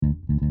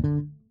If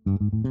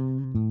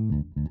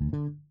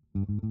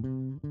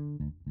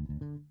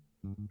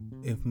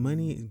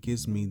money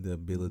gives me the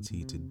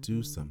ability to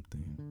do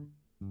something,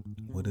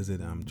 what is it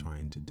I'm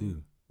trying to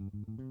do?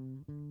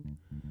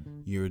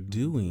 Your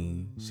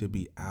doing should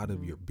be out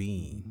of your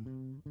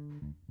being.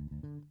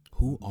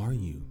 Who are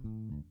you?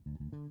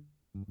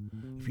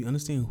 If you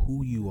understand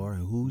who you are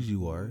and whose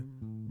you are,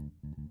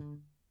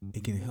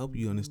 it can help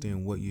you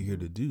understand what you're here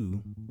to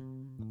do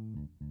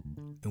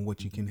and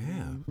what you can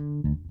have.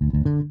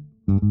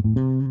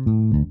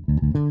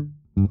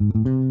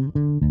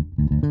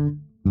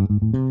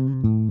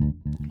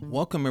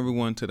 Welcome,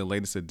 everyone, to the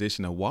latest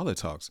edition of Wallet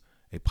Talks,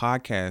 a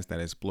podcast that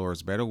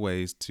explores better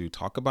ways to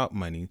talk about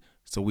money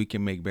so we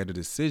can make better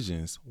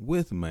decisions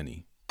with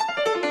money.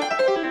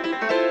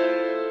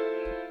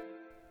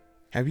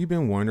 Have you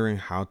been wondering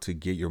how to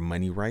get your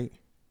money right?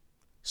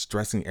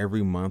 Stressing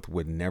every month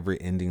with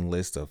never-ending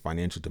lists of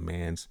financial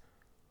demands?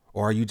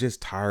 Or are you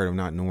just tired of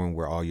not knowing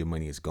where all your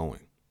money is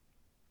going?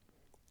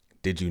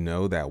 Did you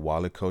know that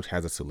Wallet Coach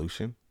has a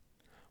solution?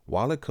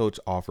 Wallet Coach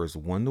offers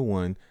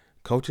one-to-one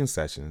coaching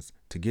sessions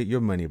to get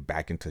your money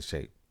back into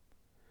shape.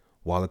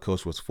 Wallet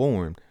Coach was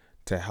formed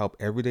to help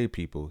everyday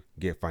people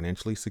get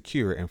financially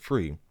secure and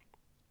free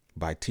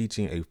by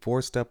teaching a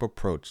 4-step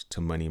approach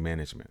to money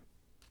management.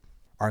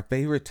 Our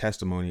favorite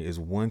testimony is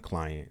one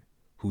client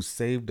who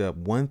saved up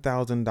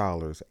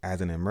 $1,000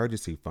 as an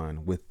emergency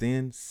fund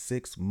within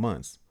 6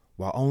 months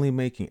while only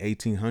making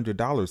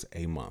 $1,800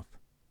 a month.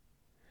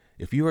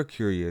 If you are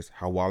curious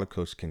how Wallet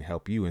Coach can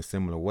help you in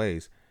similar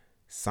ways,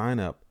 sign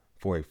up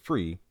for a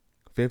free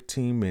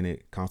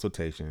 15-minute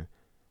consultation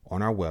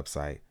on our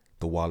website,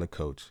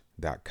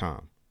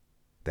 thewalletcoach.com.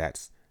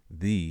 That's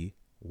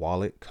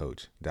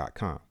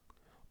thewalletcoach.com.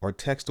 Or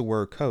text the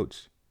word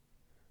coach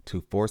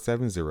to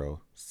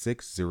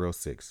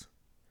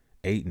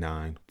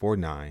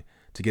 470-606-8949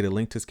 to get a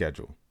link to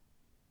schedule.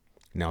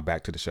 Now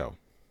back to the show.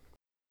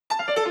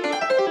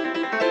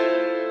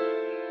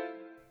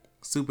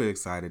 Super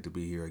excited to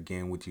be here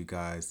again with you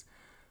guys.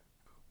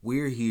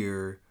 We're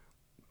here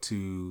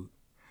to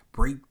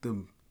break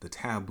the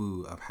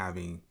taboo of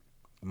having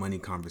money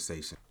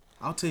conversation.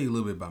 I'll tell you a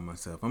little bit about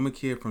myself. I'm a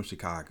kid from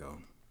Chicago,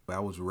 but I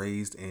was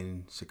raised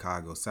in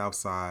Chicago, South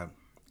Side,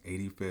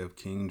 85th,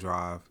 King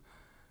Drive.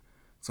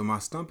 So my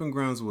stomping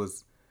grounds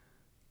was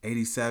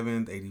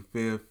 87th,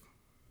 85th,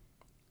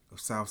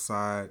 South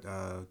Side,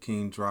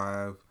 King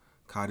Drive,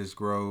 Cottage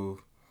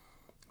Grove.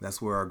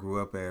 That's where I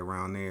grew up at,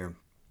 around there.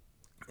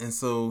 And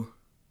so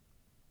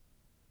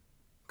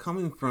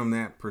coming from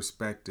that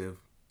perspective,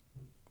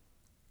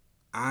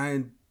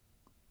 I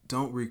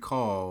don't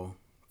recall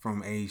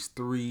from age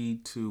 3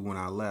 to when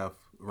I left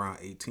around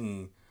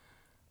 18,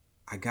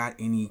 I got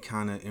any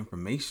kind of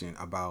information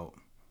about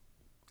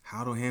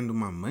how to handle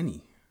my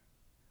money.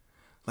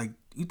 Like,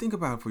 you think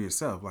about it for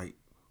yourself. Like,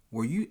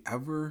 were you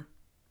ever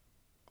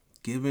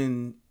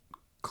given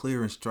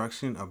clear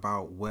instruction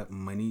about what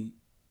money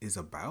is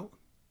about?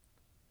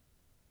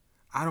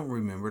 I don't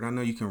remember it. I know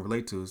you can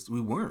relate to us.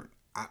 We weren't.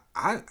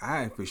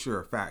 I for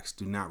sure facts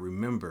do not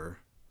remember.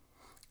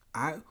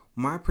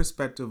 My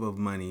perspective of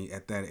money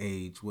at that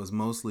age was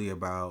mostly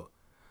about,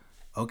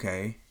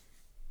 okay,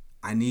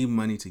 I need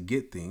money to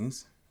get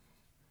things.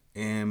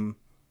 And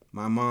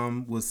my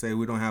mom would say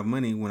we don't have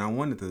money when I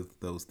wanted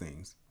those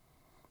things.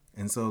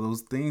 And so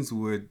those things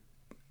would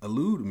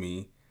elude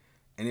me,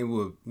 and it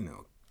would,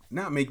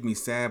 not make me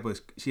sad,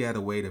 but she had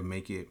a way to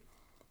make it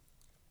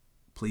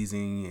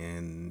pleasing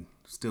and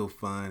still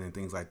fun and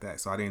things like that.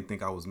 So I didn't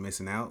think I was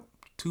missing out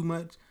too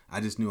much. I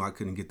just knew I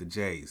couldn't get the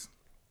J's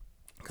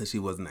because she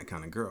wasn't that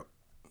kind of girl.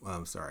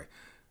 I'm sorry,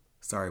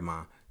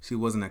 Ma. She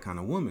wasn't that kind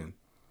of woman.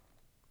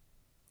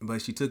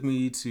 But she took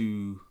me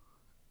to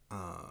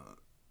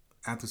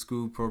after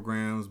school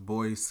programs,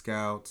 Boy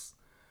Scouts.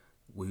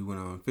 We went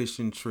on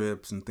fishing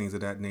trips and things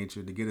of that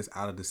nature to get us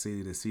out of the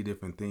city to see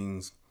different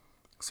things,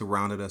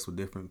 surrounded us with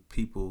different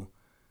people.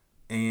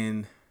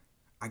 And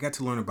I got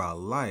to learn about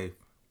life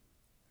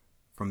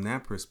from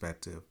that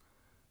perspective,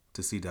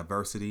 to see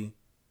diversity.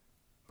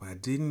 But I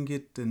didn't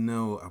get to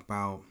know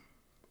about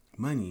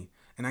money.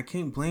 And I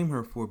can't blame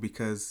her for it,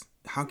 because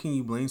how can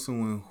you blame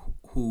someone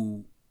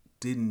who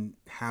didn't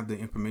have the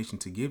information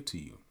to give to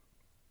you?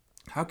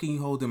 How can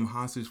you hold them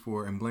hostage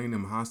for and blame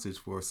them hostage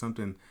for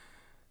something,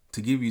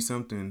 to give you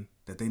something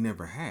that they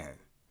never had?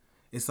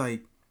 It's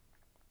like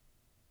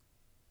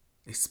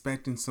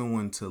expecting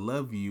someone to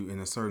love you in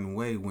a certain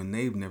way when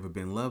they've never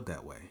been loved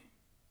that way.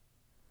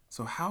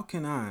 So how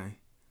can I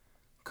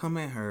come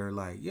at her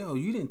like, yo,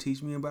 you didn't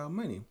teach me about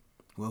money?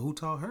 Well, who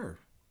taught her?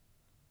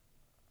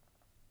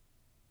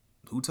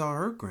 Who taught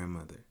her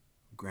grandmother,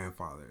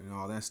 grandfather, and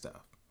all that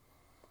stuff?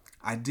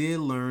 I did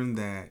learn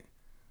that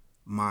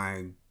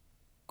my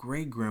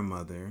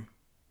great-grandmother,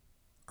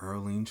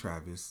 Earlene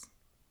Travis,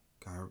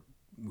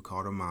 we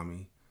called her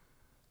Mommy,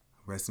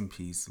 rest in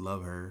peace,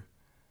 love her.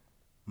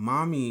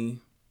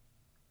 Mommy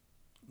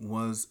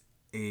was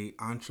a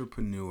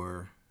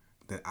entrepreneur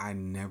that I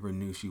never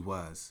knew she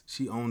was.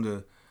 She owned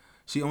a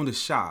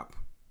shop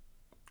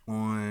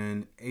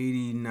on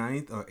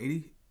 89th or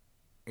 80.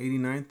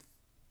 89th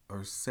or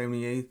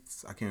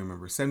 78th, I can't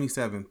remember,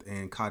 77th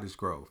and Cottage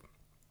Grove.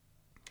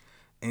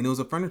 And it was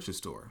a furniture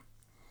store.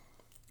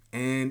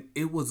 And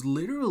it was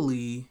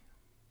literally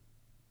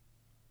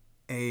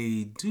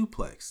a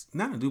duplex.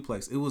 Not a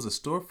duplex, it was a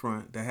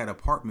storefront that had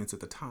apartments at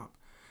the top.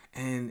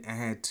 And it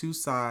had two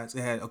sides. So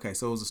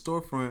it was a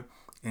storefront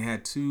and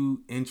had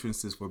two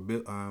entrances for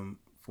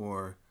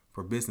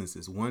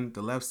businesses. One,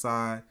 the left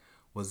side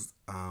was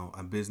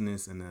a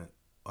business and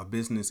a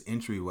business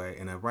entryway,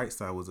 and the right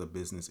side was a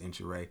business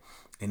entryway.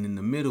 And in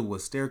the middle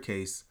was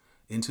staircase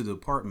into the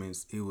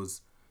apartments. It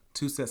was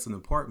two sets of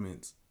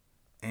apartments.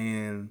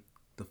 And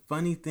the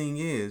funny thing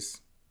is,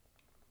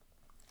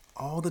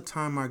 all the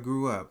time I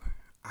grew up,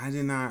 I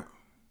did not,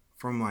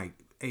 from like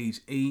age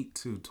 8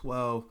 to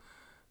 12,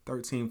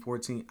 13,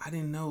 14, I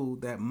didn't know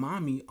that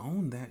mommy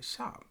owned that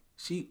shop.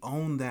 She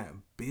owned that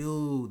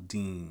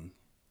building.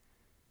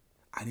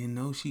 I didn't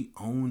know she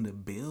owned a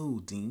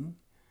building.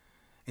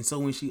 And so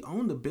when she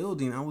owned the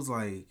building, I was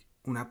like,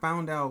 when I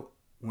found out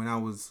when I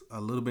was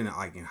a little bit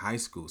like in high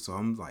school, so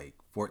I'm like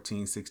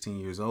 14, 16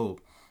 years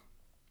old,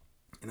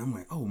 and I'm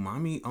like, oh,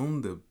 mommy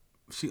owned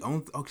she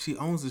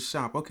owns the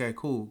shop. Okay,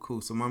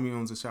 cool. So mommy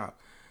owns the shop.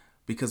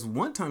 Because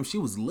one time she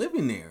was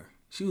living there.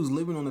 She was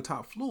living on the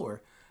top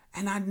floor,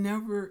 and I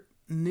never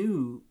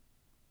knew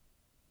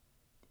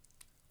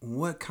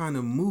what kind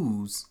of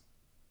moves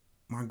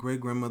my great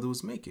grandmother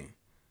was making.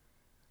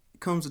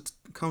 Comes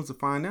to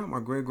find out,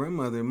 my great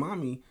grandmother,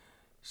 mommy,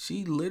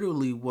 she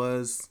literally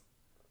was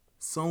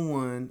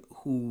someone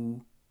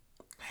who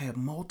had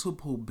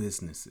multiple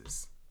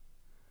businesses.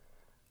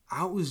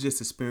 I was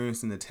just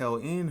experiencing the tail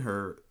end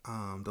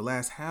the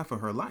last half of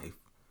her life,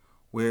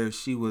 where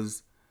she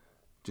was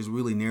just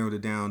really narrowed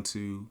it down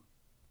to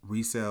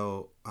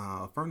resell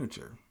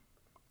furniture.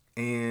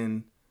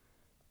 And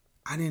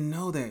I didn't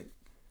know that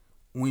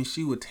when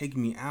she would take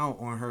me out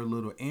on her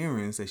little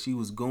errands, that she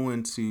was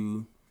going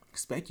to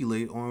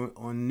speculate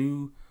on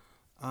new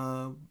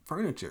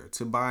furniture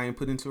to buy and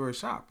put into her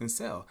shop and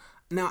sell.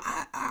 Now,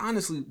 I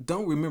honestly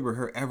don't remember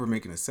her ever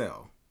making a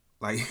sale.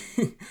 Like,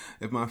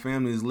 if my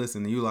family is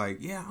listening, you're like,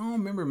 yeah, I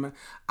don't remember.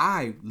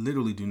 I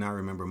literally do not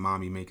remember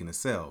mommy making a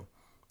sale.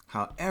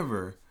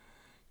 However,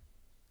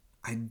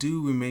 I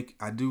do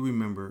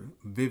remember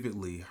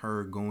vividly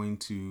her going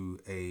to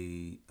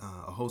a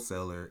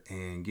wholesaler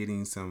and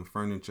getting some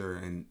furniture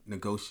and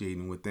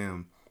negotiating with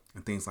them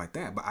and things like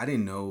that. But I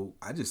didn't know.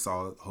 I just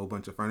saw a whole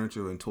bunch of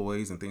furniture and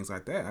toys and things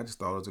like that. I just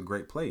thought it was a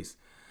great place.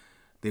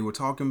 They were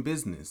talking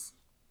business,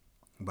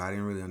 but I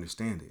didn't really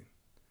understand it.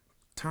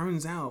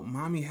 Turns out,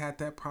 mommy had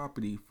that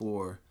property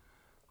for,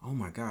 oh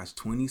my gosh,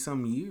 20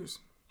 some years,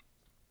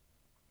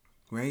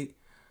 right?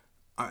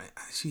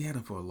 She had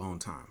it for a long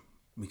time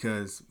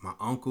because my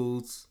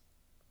uncles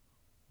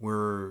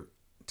were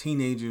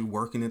teenagers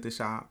working at the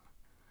shop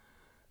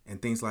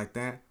and things like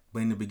that.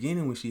 But in the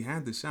beginning, when she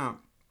had the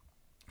shop,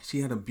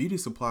 she had a beauty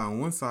supply on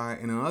one side,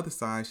 and on the other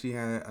side, she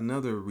had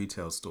another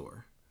retail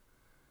store.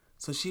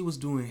 So she was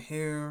doing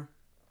hair,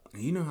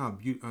 and you know how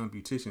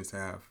beauticians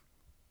have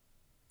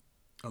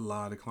a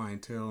lot of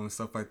clientele and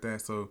stuff like that.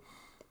 So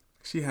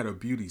she had a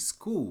beauty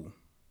school,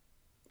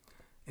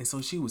 and so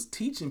she was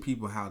teaching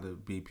people how to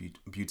be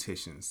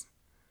beauticians.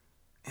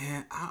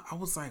 And I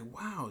was like,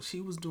 wow, she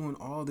was doing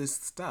all this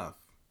stuff,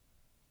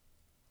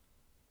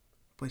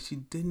 but she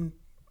didn't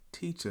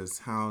teach us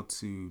how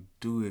to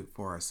do it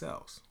for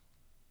ourselves.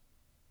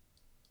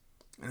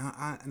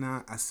 And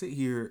I sit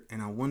here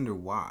and I wonder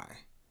why.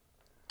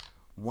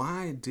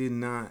 Why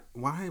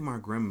my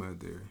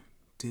grandmother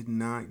did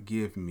not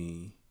give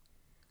me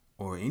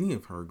or any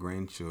of her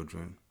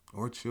grandchildren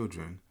or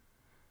children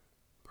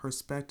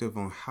perspective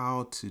on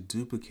how to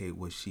duplicate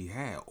what she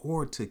had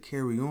or to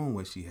carry on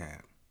what she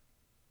had.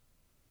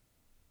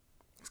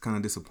 It's kind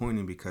of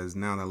disappointing because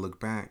now that I look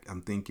back,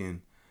 I'm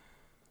thinking,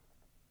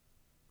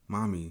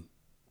 mommy,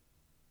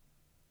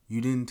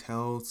 you didn't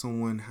tell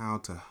someone how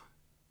to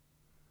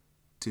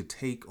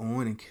take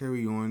on and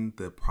carry on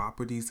the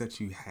properties that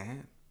you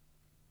had.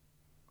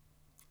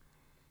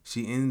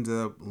 She ended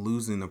up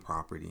losing the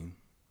property,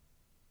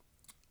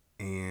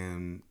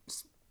 and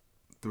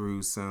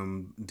through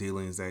some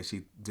dealings that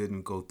she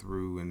didn't go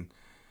through,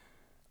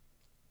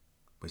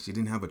 but she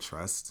didn't have a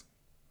trust.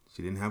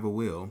 She didn't have a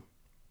will.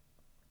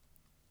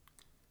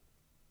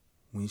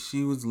 When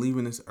she was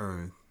leaving this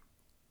earth,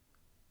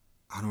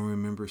 I don't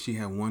remember. She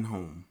had one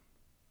home.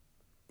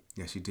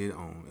 Yeah, she did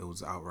own. It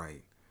was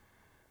outright.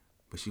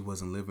 But she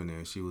wasn't living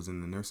there. She was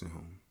in the nursing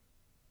home.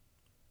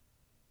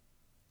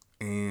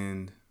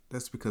 And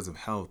that's because of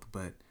health,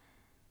 but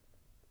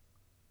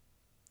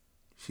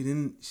she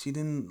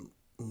didn't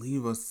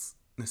leave us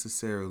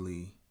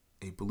necessarily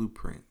a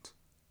blueprint.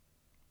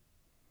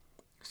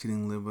 She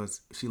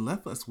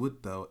left us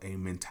with, though, a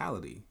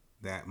mentality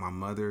that my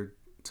mother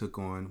took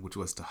on, which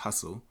was to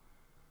hustle,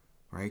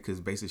 right? Because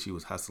basically she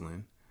was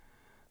hustling.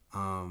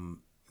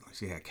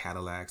 She had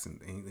Cadillacs, and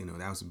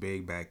that was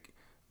big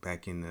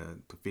back in the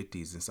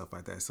 50s and stuff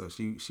like that. So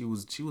she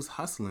was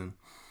hustling,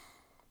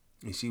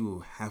 and she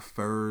would have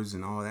furs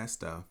and all that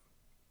stuff.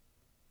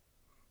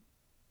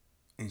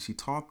 And she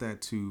taught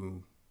that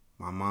to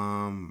my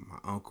mom, my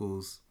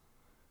uncles,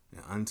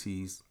 and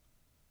aunties.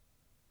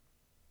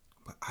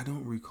 But I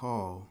don't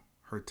recall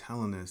her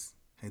telling us,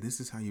 hey, this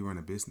is how you run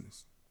a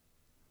business.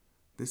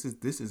 This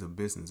is a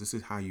business. This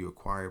is how you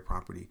acquire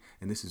property,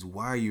 and this is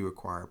why you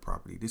acquire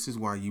property. This is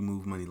why you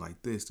move money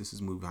like this. This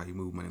is how you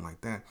move money like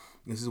that.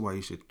 This is why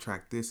you should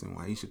track this and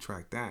why you should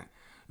track that.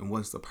 And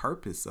what's the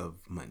purpose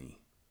of money?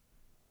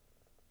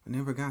 I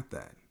never got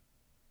that.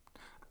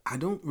 I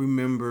don't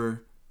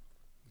remember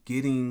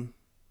getting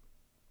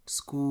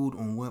schooled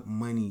on what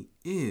money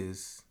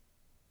is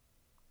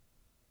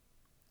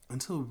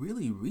until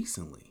really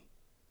recently.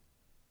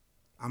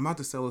 I'm about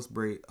to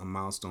celebrate a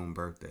milestone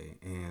birthday,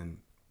 and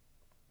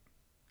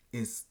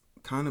it's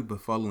kind of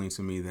befuddling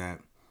to me that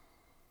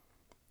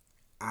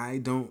I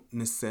don't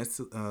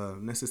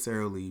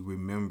necessarily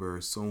remember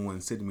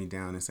someone sitting me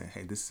down and saying,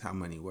 hey, this is how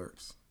money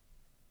works.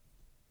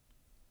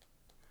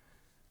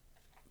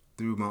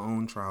 Through my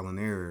own trial and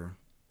error,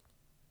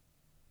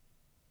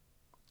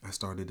 I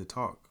started to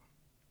talk.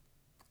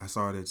 I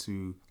started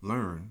to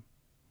learn.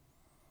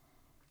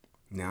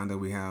 Now that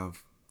we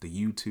have the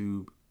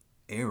YouTube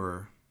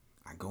era,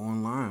 I go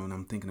online when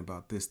I'm thinking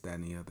about this, that,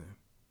 and the other.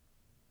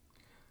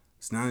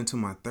 It's not until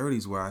my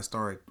 30s where I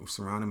started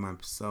surrounding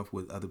myself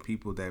with other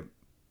people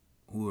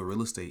who are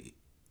real estate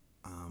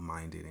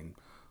minded and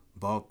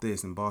bought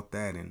this and bought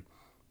that. And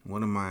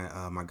one of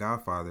my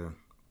godfather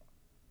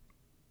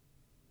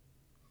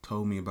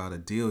told me about a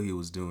deal he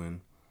was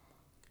doing,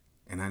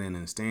 and I didn't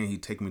understand.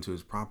 He'd take me to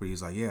his property.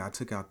 He's like, yeah, I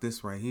took out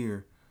this right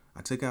here.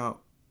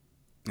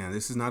 Now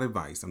this is not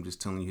advice. I'm just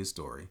telling you his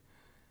story.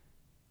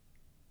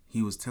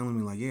 He was telling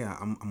me like, yeah,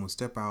 I'm gonna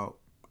step out.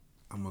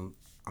 I'm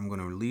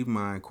gonna leave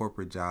my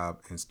corporate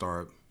job and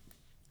start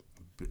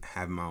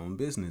having my own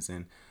business.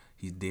 And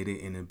he did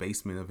it in the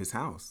basement of his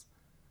house.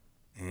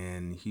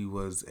 And he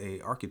was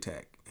a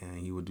architect, and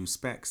he would do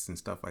specs and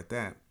stuff like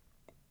that.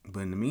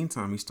 But in the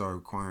meantime, he started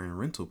acquiring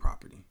rental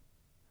property.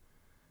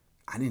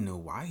 I didn't know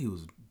why he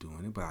was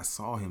doing it, but I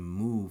saw him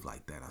move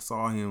like that. I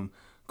saw him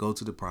go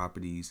to the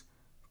properties,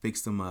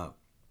 fix them up,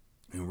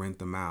 and rent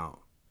them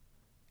out.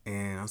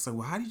 And I was like,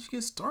 well, how did you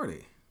get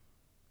started?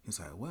 He's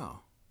like,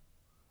 well,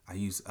 I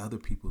use other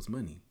people's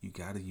money. You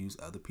got to use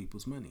other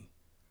people's money.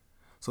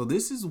 So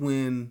this is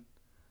when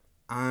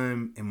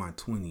I'm in my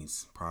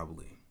 20s,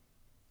 probably.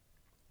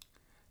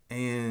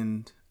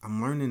 And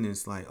I'm learning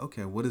this like,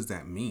 okay, what does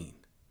that mean?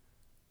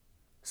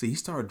 See, he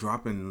started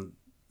dropping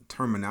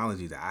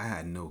terminology that I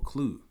had no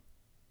clue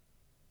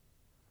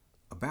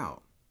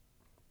about.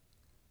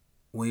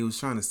 What he was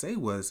trying to say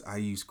was, I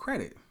use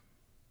credit.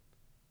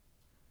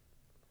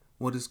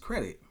 What is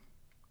credit?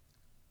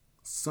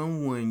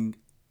 Someone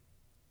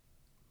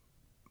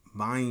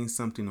buying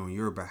something on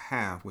your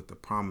behalf with the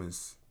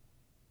promise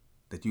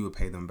that you would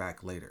pay them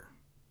back later.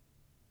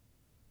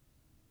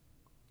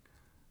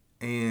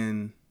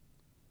 And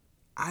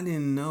I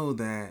didn't know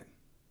that,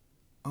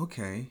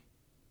 okay,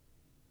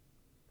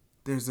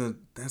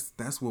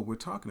 that's what we're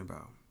talking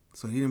about.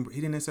 So he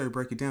didn't necessarily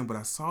break it down, but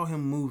I saw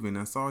him moving.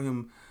 I saw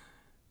him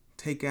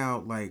take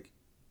out, like,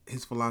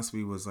 his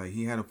philosophy was like,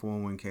 he had a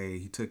 401k.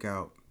 He took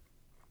out,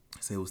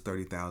 say it was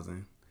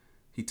 $30,000.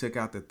 He took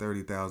out the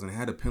 $30,000. It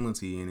had a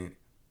penalty in it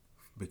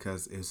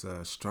because it's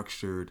a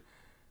structured.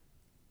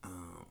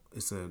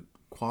 It's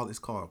called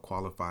a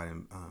qualified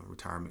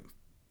retirement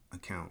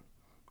account,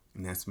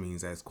 and that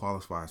means that it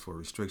qualifies for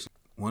restrictions.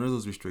 One of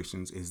those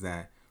restrictions is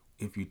that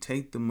if you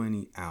take the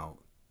money out,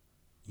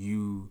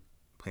 you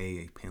pay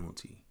a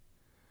penalty.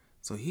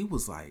 So he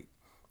was like,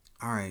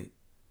 all right,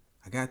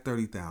 I got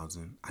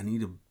 $30,000. I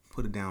need to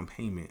put a down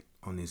payment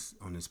on this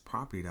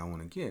property that I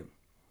want to get.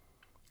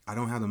 I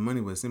don't have the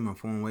money, but it's in my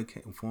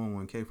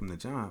 401k from the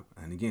job.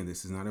 And again,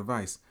 this is not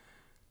advice.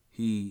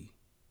 He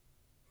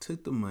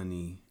took the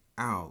money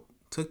out,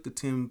 took the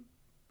 10%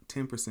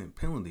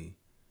 penalty,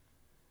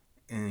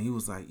 and he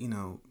was like,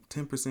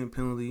 10%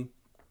 penalty,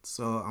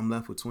 so I'm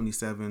left with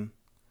 27.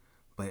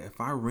 But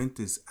if I rent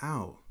this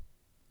out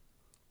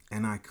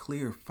and I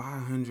clear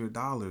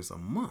 $500 a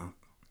month,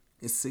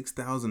 it's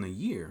 $6,000 a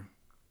year.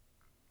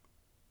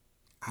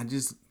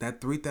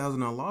 That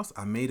 $3,000 I lost,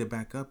 I made it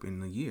back up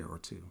in a year or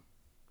two.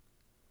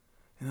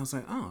 And I was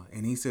like, oh.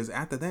 And he says,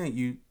 after that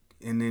you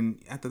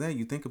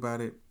think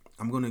about it,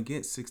 I'm gonna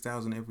get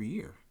 $6,000 every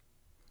year,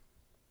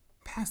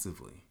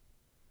 passively.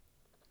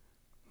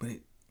 But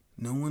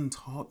no one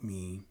taught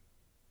me,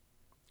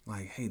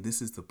 like, hey,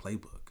 this is the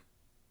playbook.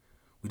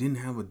 We didn't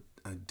have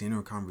a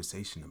dinner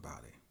conversation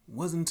about it.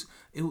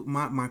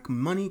 My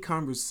money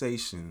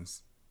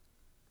conversations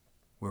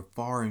were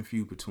far and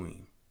few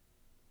between.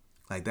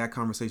 Like, that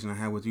conversation I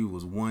had with you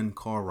was one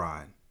car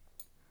ride.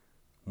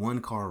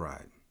 One car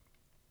ride.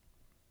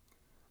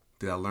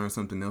 Did I learn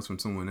something else from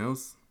someone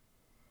else?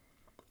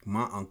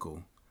 One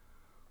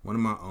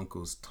of my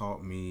uncles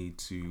taught me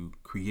to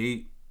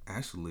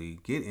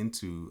get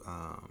into,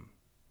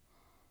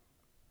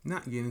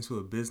 not get into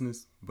a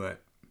business,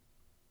 but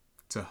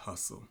to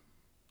hustle.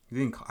 I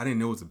didn't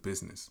know it was a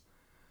business.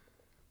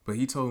 But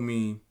he told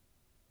me,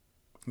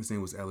 his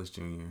name was Ellis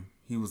Jr.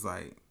 He was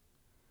like,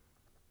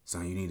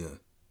 son, you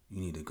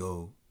need to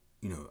go,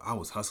 I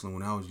was hustling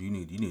when I was, you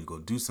need to go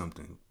do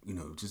something,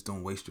 just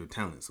don't waste your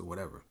talents or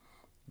whatever.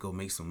 Go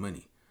make some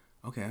money.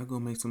 Okay, I'll go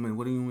make some money.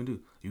 What do you want to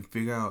do? You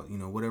figure out,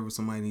 whatever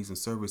somebody needs some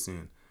service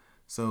in.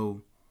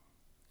 So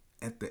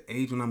at the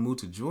age when I moved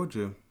to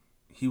Georgia,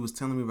 he was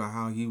telling me about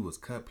how he was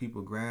cut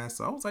people grass.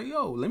 So I was like,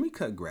 yo, let me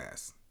cut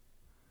grass.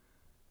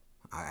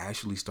 I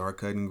actually started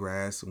cutting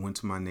grass, went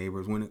to my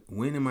neighbors,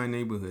 went in my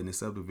neighborhood in the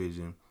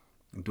subdivision,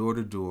 door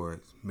to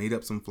door, made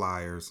up some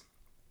flyers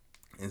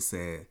and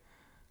said,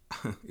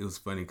 it was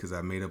funny because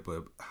I made up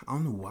I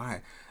don't know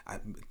why,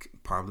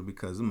 probably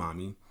because of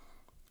mommy,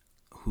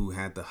 who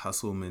had the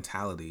hustle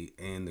mentality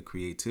and the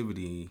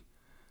creativity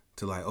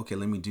to like, okay,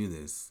 let me do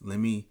this. Let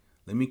me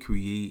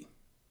create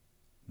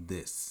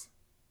this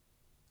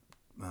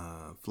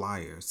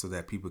flyer so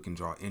that people can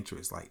draw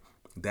interest. Like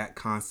that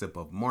concept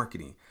of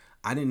marketing.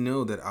 I didn't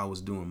know that I was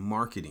doing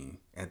marketing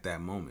at that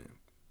moment.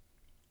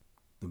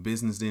 The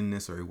business didn't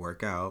necessarily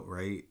work out,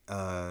 right?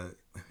 I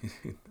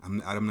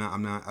don't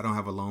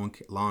have a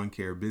lawn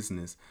care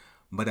business,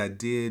 but I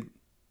did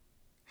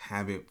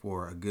have it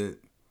for a good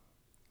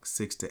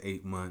 6 to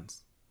 8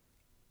 months.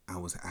 I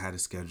had a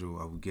schedule.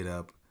 I would get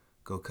up,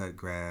 go cut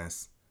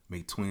grass,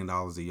 make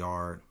 $20 a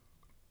yard,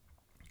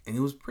 and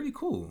it was pretty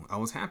cool. I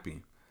was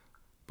happy,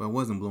 but it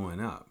wasn't blowing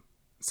up.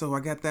 So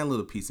I got that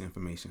little piece of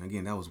information.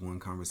 Again, that was one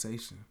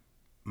conversation.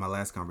 My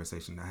last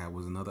conversation I had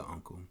was another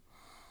uncle.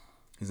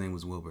 His name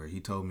was Wilbur. He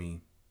told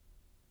me,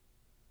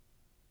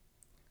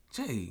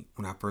 Jay,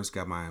 when I first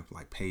got my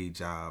paid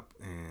job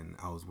and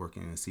I was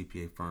working in a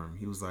CPA firm,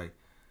 he was like,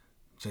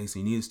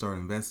 Jason, you need to start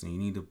investing. You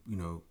need to,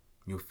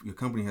 your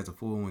company has a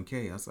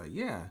 401k. I was like,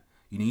 yeah,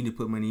 you need to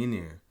put money in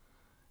there.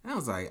 And I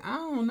was like, I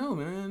don't know,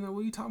 man.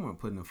 What are you talking about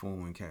putting a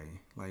 401k?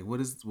 Like, what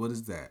is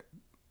that?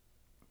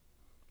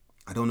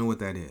 I don't know what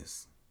that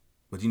is.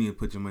 But you need to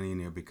put your money in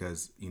there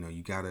because,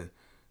 you gotta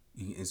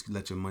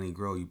let your money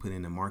grow. You put it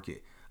in the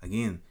market.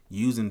 Again,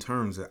 using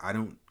terms that I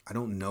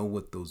don't know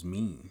what those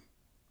mean.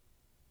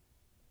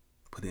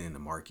 Put it in the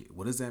market.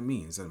 What does that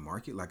mean? Is that a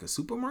market like a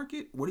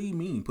supermarket? What do you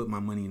mean put my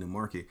money in the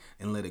market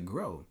and let it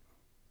grow?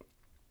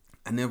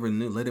 I never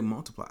knew. Let it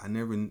multiply. I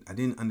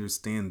didn't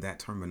understand that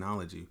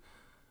terminology.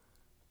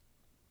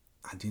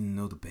 I didn't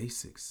know the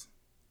basics.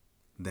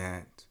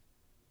 That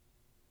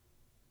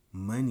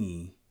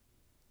money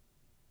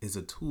is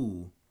a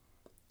tool.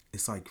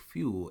 It's like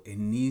fuel. It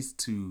needs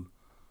to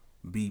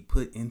be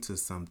put into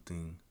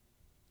something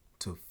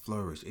to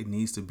flourish. It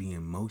needs to be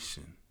in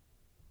motion.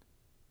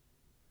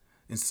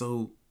 And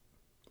so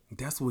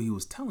that's what he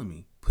was telling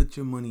me. Put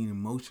your money in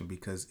motion,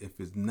 because if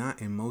it's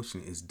not in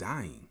motion, it's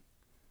dying.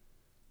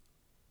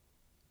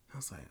 I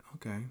was like,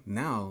 okay.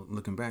 Now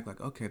looking back,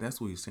 like, okay, that's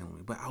what he's telling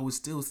me. But I was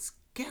still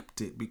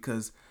skeptic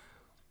because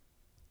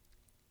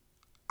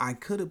I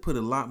could have put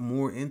a lot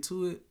more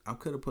into it. I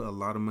could have put a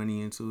lot of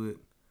money into it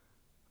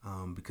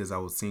because I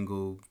was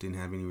single, didn't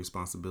have any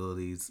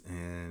responsibilities,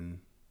 and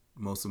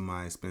most of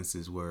my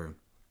expenses were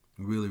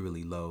really,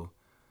 really low.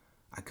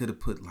 I could have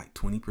put like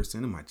 20%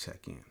 of my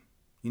check in.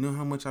 You know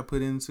how much I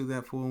put into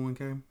that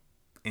 401k?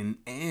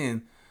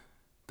 And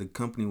the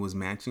company was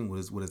matching.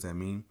 What does that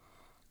mean?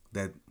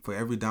 That for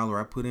every dollar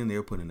I put in, they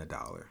were putting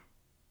 $1,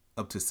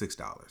 up to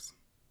 $6.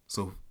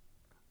 So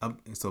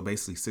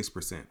basically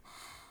 6%.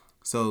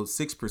 So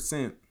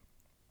 6%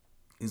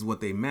 is what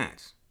they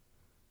match.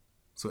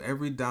 So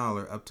every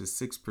dollar up to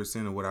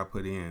 6% of what I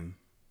put in,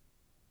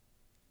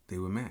 they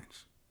would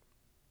match.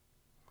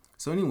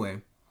 So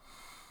anyway,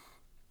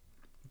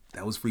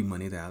 that was free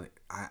money that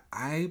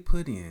I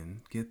put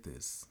in, get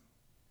this,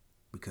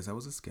 because I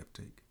was a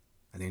skeptic.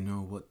 I didn't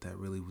know what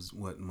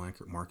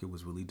market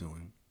was really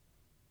doing.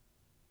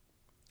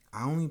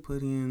 I only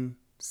put in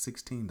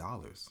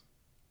 $16.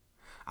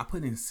 I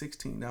put in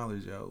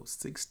 $16, yo.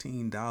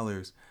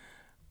 $16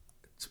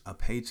 a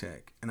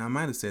paycheck. And I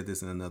might have said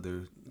this in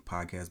another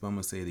podcast, but I'm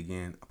going to say it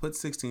again. I put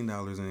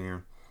 $16 in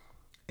there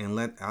and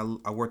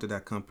I worked at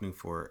that company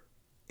for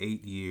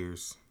 8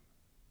 years.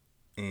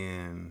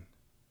 And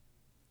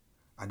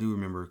I do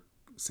remember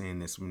saying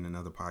this in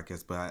another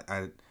podcast, but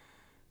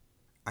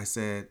I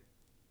said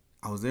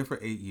I was there for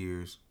 8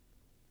 years.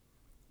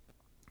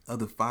 Of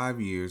the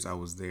 5 years I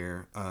was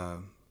there,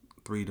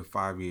 3 to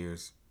 5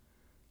 years,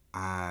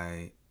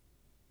 3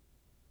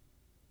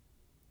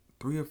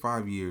 or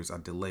 5 years I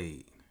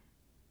delayed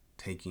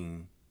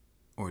contributing.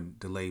 I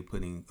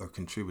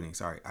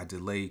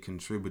delayed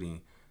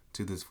contributing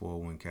to this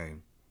 401k.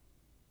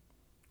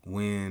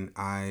 When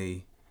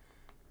I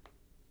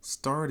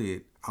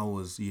started, I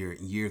was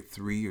year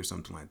 3 or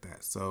something like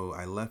that. So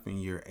I left in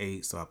year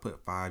 8. So I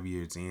put 5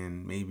 years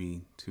in,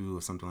 maybe 2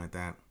 or something like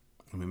that.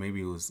 I mean,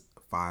 maybe it was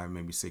 5,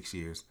 maybe 6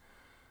 years.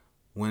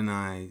 When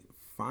I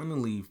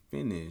finally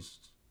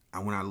finished,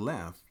 when I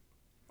left,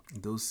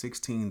 those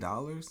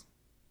 $16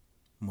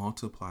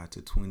 multiplied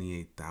to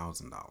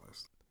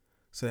 $28,000.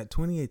 So that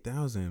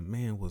 $28,000,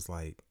 man, was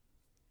like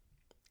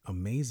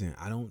amazing.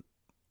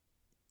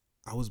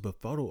 I was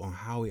befuddled on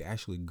how it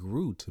actually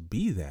grew to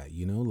be that,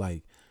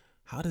 like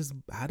how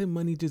did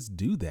money just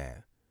do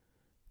that?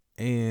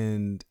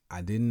 And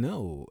I didn't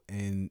know.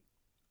 And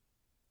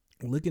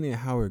looking at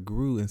how it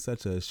grew in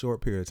such a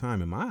short period of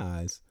time in my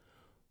eyes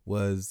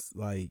was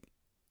like,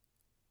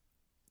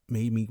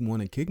 made me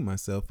want to kick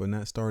myself for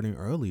not starting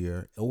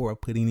earlier or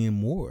putting in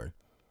more.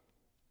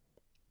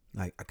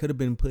 Like I could have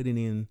been putting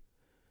in,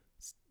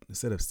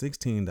 instead of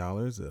 $16,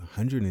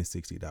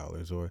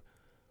 $160 or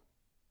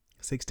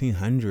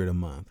 $1,600 a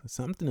month,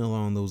 something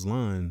along those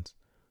lines,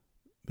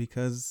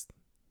 because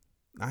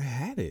I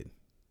had it.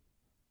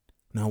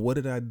 Now, what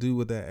did I do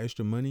with that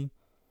extra money?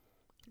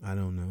 I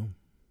don't know.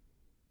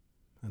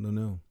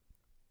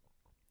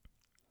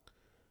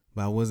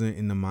 But I wasn't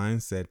in the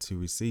mindset to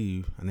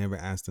receive. I never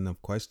asked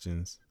enough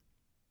questions.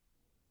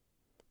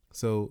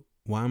 So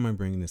why am I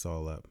bringing this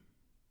all up?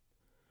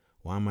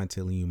 Why am I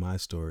telling you my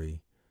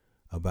story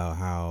about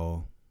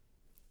how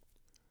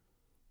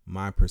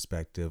my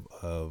perspective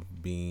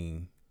of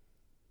being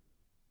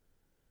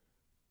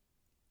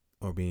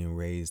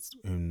raised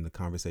in the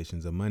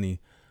conversations of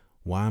money?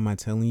 Why am I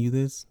telling you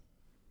this?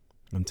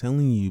 I'm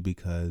telling you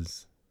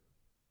because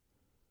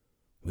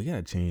we got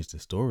to change the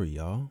story,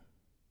 y'all.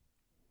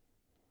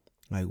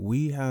 Like,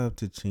 we have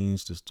to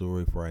change the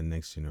story for our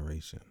next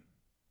generation.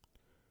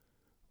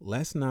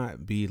 Let's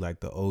not be like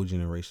the old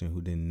generation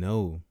who didn't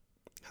know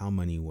how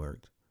money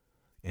worked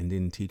and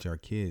didn't teach our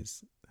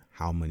kids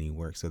how money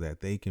works so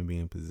that they can be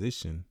in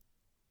position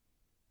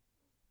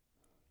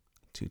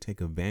to take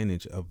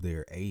advantage of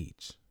their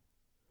age,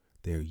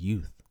 their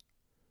youth,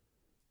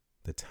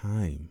 the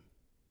time.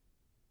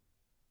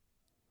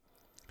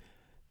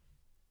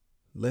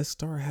 Let's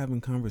start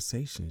having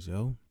conversations,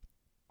 yo.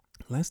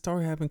 Let's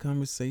start having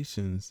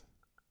conversations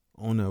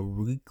on a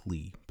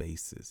weekly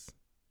basis.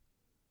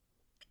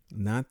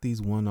 Not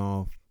these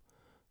one-off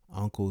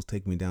uncles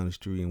take me down the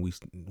street and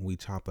we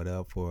chop it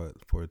up for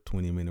a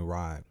 20-minute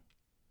ride.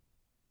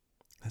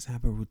 Let's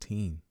have a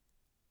routine.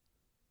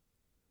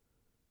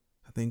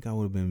 I think I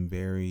would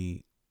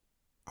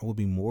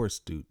be more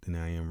astute than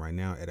I am right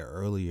now at an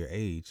earlier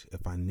age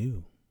if I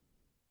knew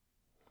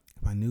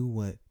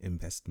what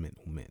investment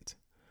meant.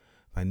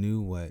 If I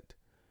knew what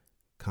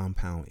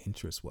compound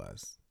interest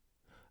was.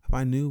 If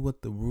I knew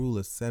what the rule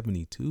of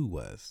 72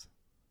 was.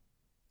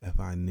 If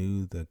I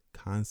knew the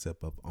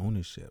concept of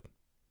ownership.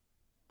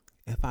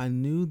 If I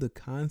knew the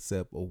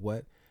concept of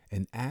what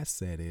an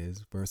asset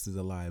is versus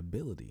a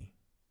liability.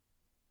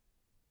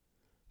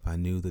 If I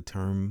knew the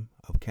term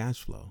of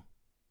cash flow.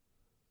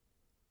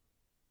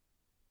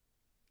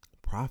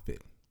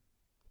 Profit,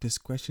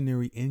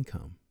 discretionary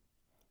income,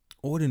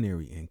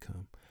 ordinary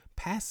income,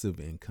 passive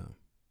income.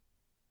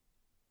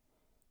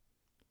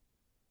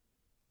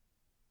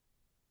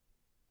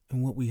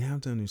 And what we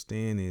have to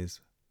understand is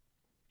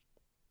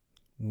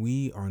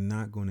we are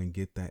not going to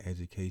get that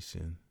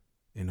education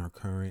in our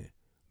current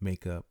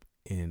makeup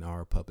in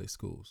our public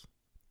schools.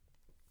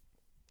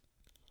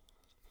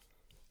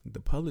 The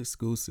public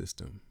school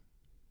system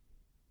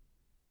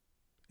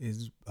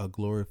is a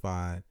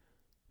glorified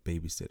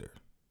babysitter.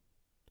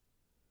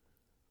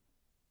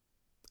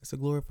 It's a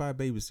glorified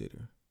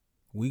babysitter.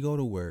 We go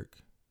to work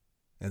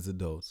as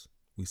adults.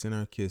 We send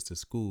our kids to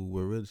school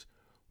where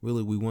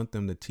really we want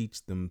them to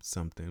teach them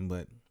something,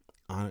 but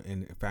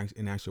in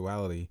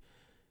actuality,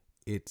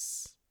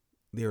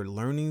 they're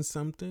learning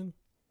something.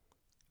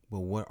 But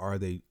what are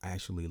they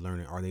actually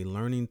learning? Are they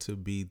learning to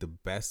be the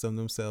best of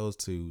themselves,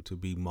 to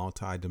be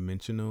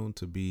multidimensional,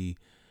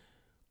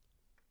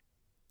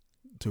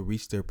 to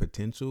reach their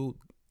potential?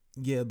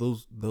 Yeah,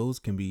 those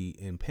can be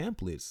in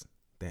pamphlets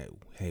that,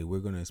 hey, we're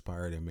going to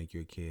aspire to make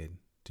your kid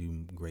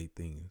do great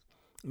things.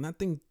 And I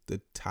think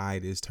the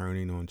tide is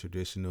turning on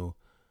traditional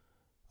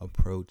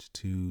approach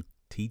to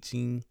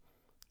teaching,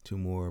 to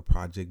more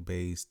project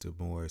based, to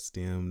more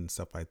STEM and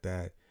stuff like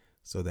that,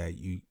 so that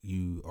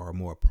you are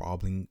more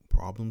problem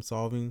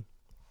solving.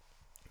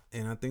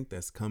 And I think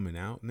that's coming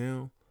out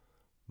now,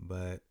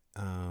 but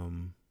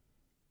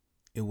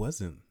it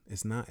wasn't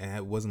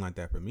like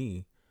that for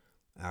me.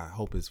 I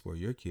hope it's for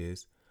your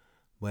kids,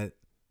 but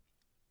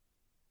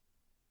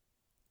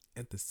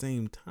at the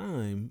same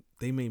time,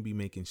 they may be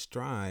making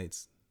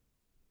strides.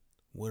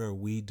 What are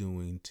we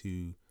doing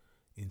to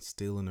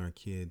instill in our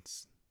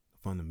kids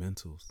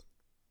fundamentals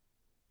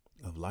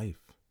of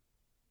life?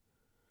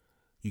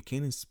 You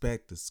can't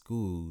expect the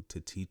school to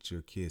teach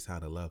your kids how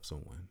to love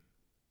someone.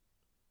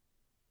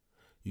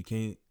 You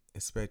can't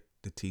expect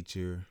the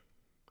teacher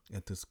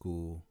at the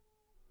school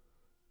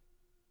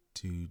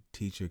to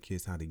teach your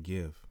kids how to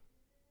give.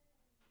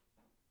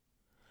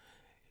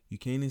 You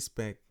can't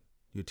expect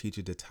your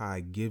teacher to tie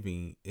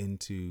giving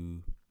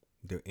into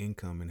their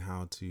income and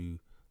how to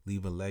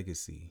leave a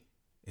legacy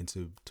and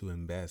to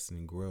invest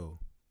and grow.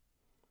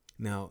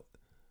 Now,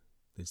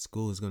 the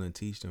school is going to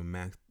teach them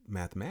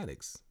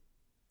mathematics.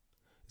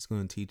 It's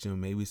going to teach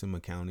them maybe some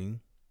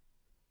accounting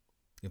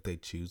if they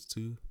choose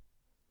to.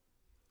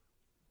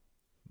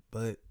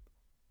 But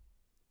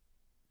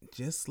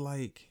just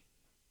like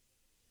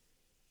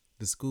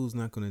the school's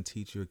not going to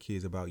teach your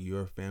kids about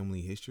your family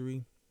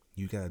history,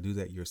 you got to do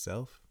that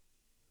yourself.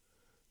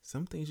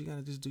 Some things you got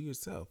to just do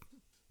yourself.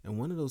 And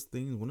one of those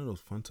things, one of those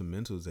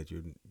fundamentals that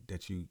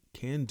you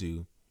can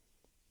do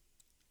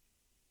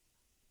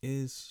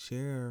is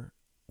share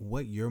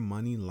what your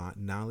money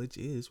knowledge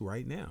is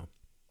right now.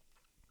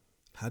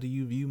 How do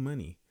you view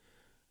money?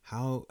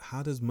 How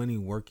does money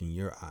work in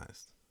your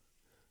eyes?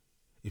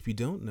 If you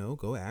don't know,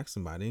 go ask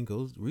somebody and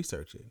go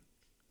research it.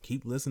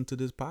 Keep listening to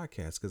this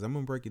podcast because I'm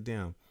gonna break it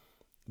down,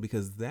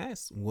 because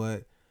that's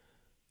what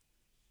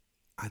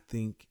I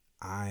think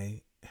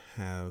I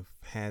have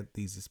had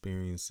these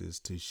experiences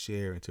to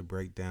share and to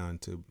break down,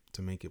 to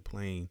make it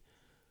plain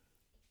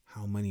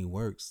how money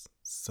works,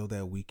 so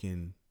that we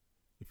can,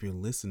 if you're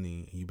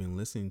listening and you've been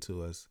listening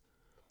to us,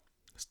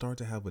 start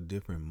to have a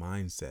different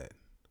mindset.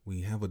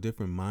 We have a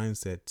different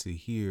mindset to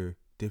hear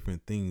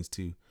different things,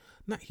 to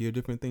not hear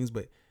different things,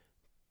 but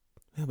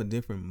have a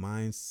different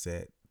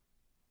mindset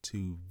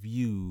to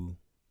view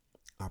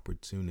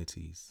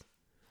opportunities,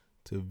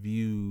 to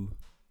view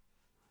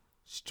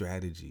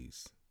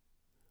strategies.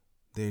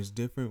 There's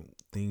different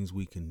things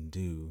we can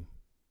do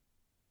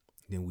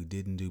than we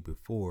didn't do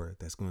before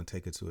that's going to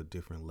take it to a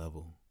different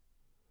level.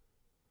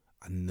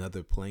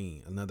 Another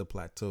plane, another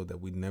plateau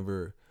that we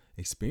never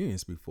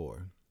experienced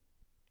before.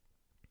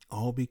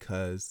 All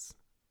because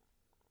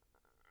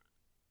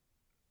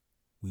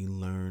we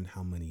learned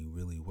how money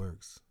really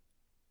works.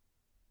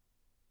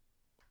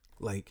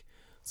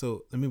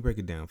 So let me break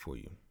it down for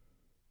you.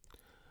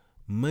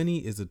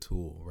 Money is a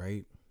tool,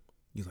 right?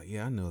 You're like,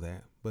 yeah, I know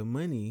that. But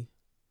money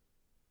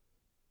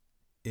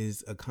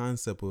is a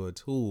concept or a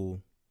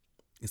tool.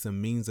 It's a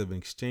means of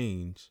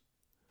exchange.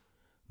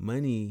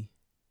 Money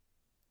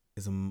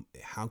is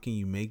how can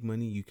you make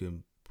money? You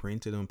can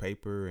print it on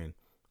paper and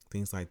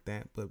things like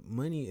that. But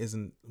money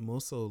isn't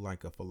more so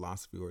like a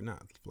philosophy, or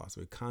not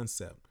philosophy,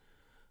 concept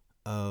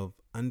of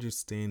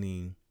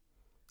understanding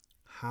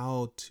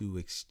how to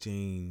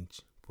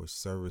exchange for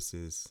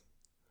services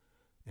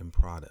and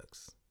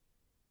products.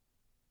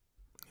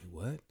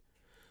 What?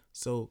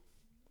 So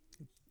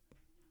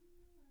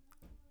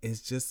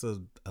it's just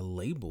a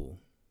label.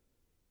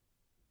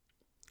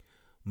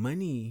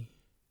 Money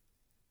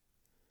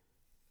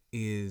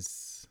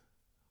is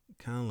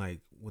kind of like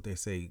what they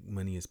say,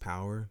 money is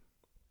power.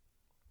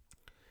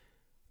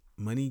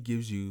 Money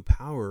gives you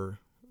power.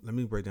 Let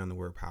me break down the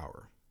word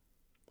power.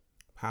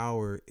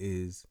 Power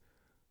is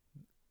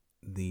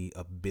the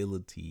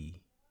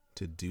ability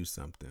to do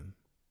something,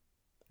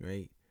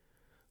 right?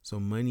 So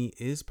money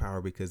is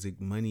power because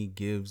money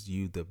gives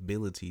you the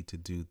ability to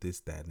do this,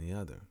 that, and the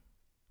other.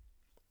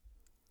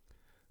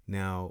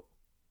 Now,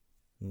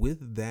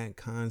 with that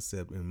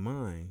concept in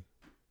mind,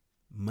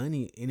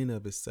 money in and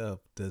of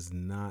itself does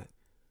not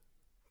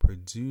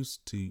produce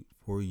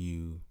for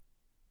you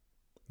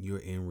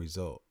your end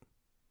result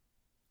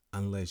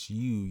unless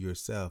you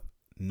yourself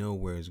know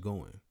where it's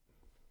going.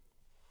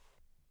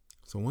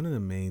 So one of the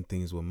main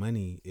things with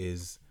money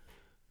is,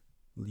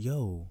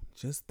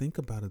 just think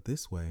about it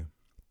this way.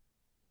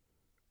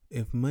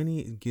 If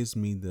money gives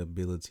me the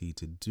ability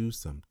to do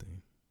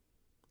something,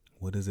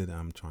 what is it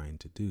I'm trying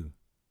to do?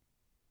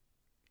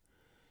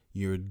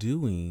 Your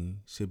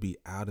doing should be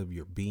out of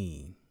your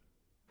being.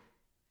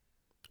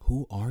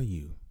 Who are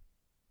you?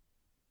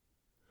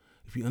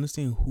 If you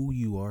understand who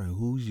you are and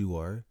whose you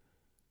are,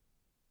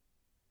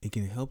 it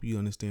can help you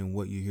understand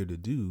what you're here to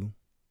do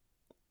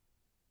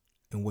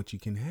and what you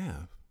can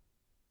have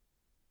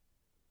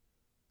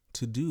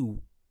to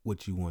do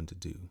what you want to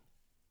do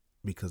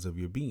because of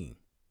your being.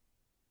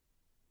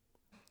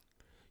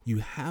 You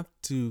have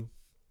to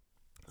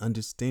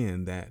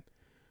understand that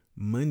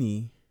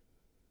money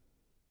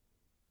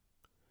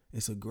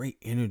is a great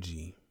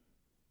energy.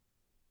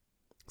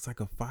 It's like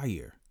a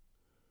fire.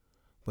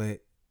 But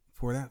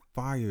for that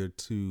fire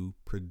to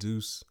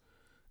produce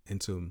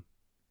and to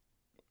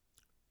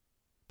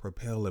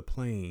propel a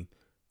plane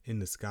in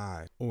the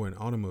sky or an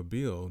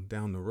automobile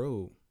down the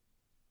road,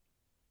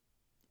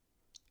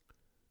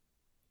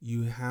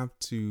 you have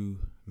to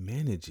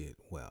manage it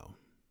well.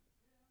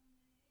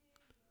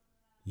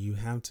 You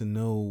have to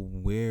know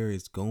where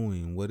it's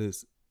going. What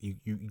is you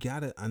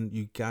gotta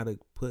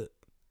put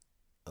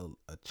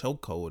a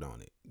chokehold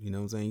on it. You know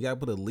what I'm saying? You gotta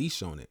put a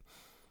leash on it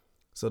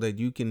so that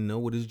you can know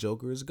where this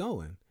joker is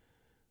going.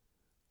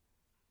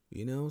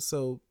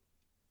 So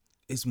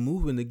it's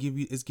moving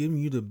to it's giving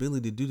you the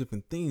ability to do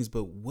different things,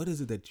 but what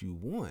is it that you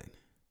want?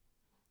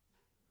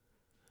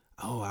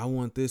 Oh, I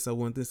want this.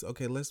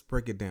 Okay, let's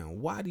break it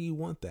down. Why do you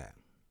want that?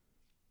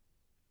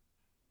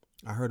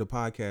 I heard a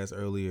podcast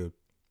earlier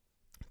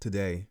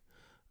today,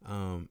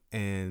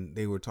 and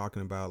they were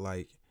talking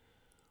about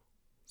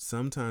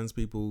sometimes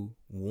people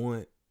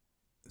want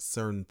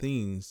certain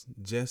things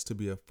just to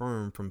be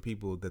affirmed from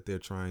people that they're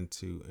trying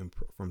to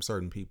from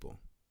certain people,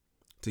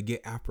 to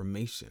get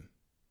affirmation.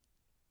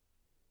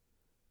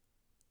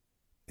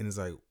 And it's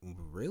like,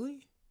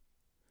 really?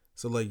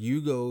 So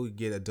you go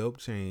get a dope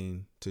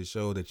chain to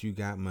show that you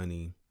got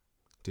money,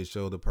 to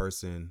show the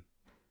person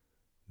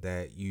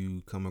that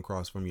you come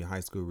across from your high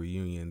school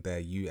reunion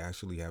that you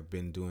actually have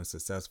been doing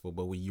successful,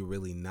 but when you're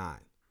really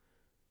not.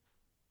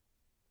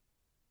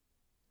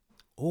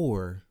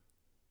 Or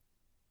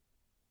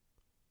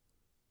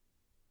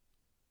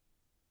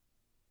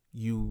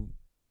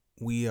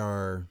we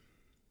are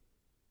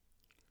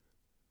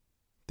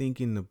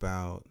thinking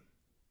about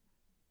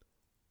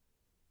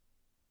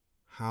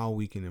how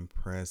we can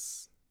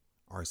impress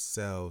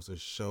ourselves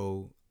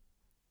or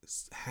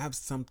have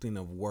something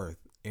of worth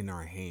in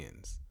our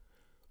hands,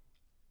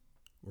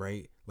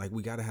 right? Like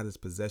we got to have this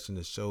possession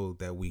to show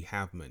that we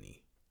have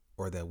money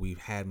or that we've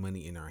had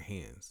money in our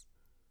hands,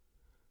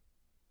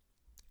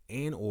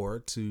 and or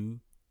to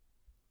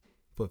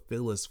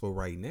fulfill us for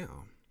right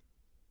now.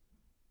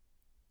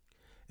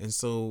 And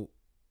so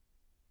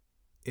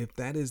if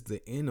that is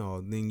the end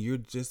all, then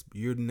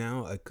you're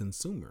now a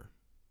consumer.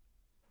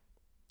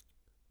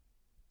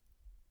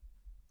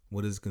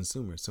 What is a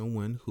consumer?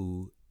 Someone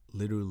who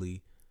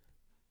literally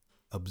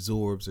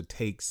absorbs or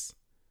takes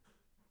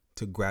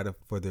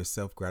for their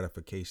self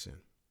gratification.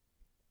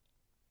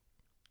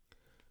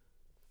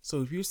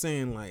 So if you're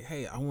saying like,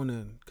 hey, I want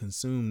to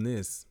consume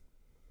this,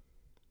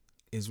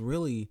 is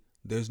really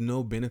there's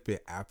no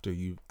benefit after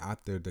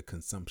the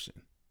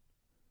consumption.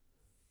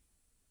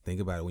 Think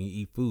about it. When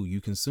you eat food,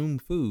 you consume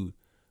food.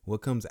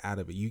 What comes out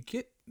of it? You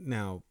get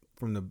now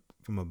from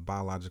a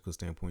biological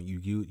standpoint, you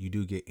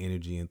do get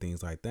energy and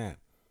things like that.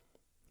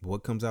 But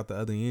what comes out the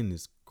other end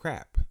is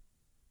crap.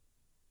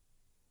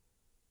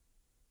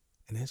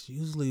 And that's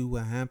usually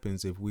what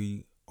happens if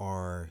we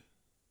are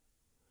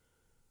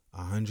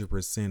 100% or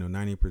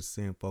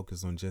 90%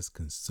 focused on just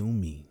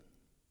consuming.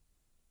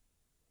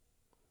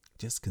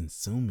 Just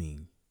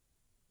consuming.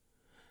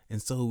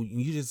 And so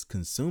you just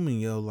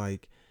consuming,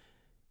 like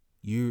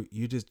you're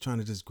just trying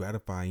to just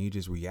gratify, and you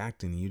just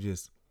reacting, and you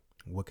just,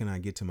 what can I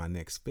get to my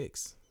next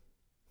fix?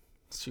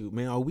 Shoot,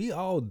 man, are we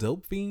all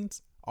dope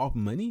fiends off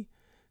money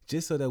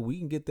just so that we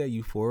can get that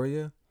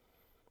euphoria,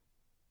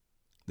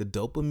 the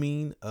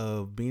dopamine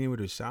of being able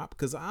to shop?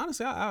 Because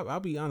honestly, I'll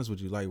be honest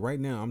with you. Like right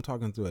now, I'm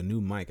talking through a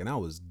new mic, and I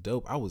was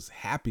dope. I was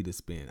happy to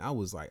spend. I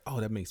was like, oh,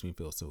 that makes me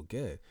feel so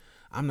good.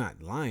 I'm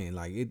not lying.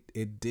 Like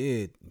it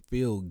did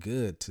feel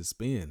good to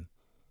spend.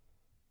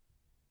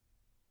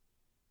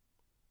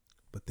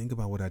 But think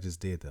about what I just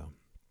did though.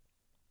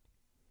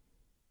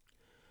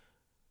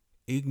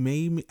 It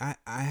made me, I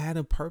had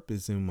a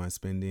purpose in my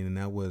spending, and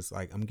that was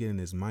like, I'm getting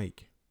this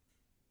mic.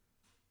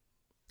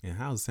 And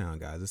how's it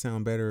sound, guys? Does it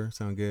sound better?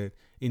 Sound good?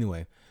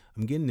 Anyway,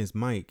 I'm getting this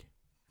mic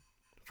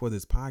for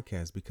this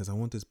podcast because I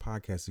want this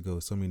podcast to go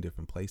so many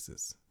different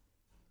places.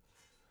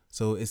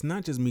 So it's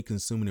not just me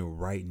consuming it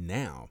right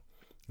now.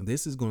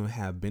 This is going to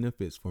have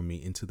benefits for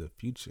me into the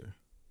future.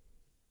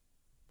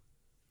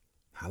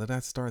 How did I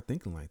start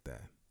thinking like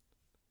that?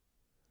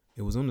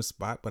 It was on the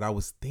spot, but I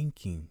was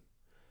thinking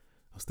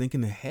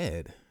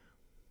ahead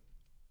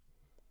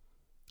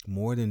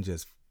more than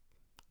just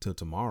till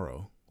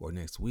tomorrow or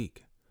next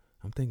week.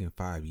 I'm thinking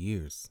 5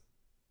 years,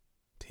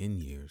 10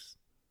 years.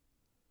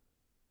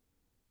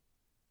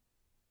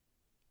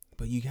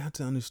 But you got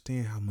to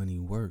understand how money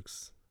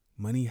works.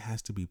 Money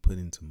has to be put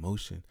into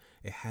motion.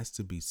 It has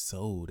to be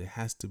sold. It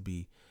has to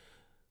be.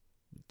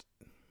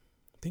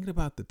 Thinking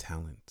about the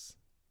talents.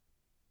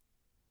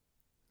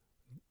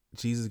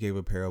 Jesus gave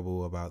a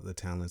parable about the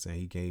talents, and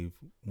he gave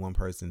one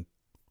person,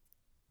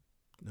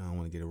 I don't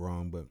want to get it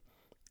wrong, but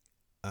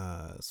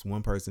it's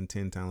one person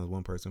 10 talents,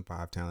 one person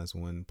 5 talents,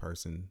 one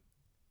person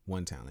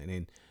 1 talent.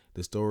 And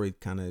the story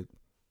kind of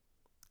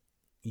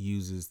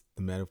uses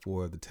the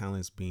metaphor of the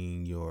talents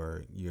being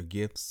your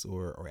gifts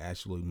or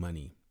actually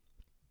money.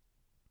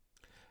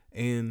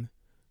 And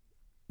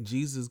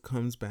Jesus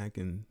comes back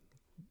and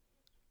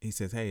he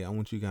says, hey, I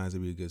want you guys to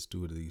be a good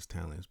steward of these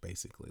talents,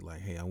 basically.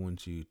 Like, hey, I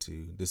want you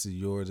to, this is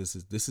yours.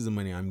 This is the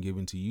money I'm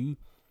giving to you,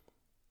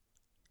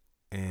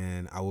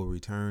 and I will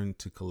return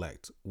to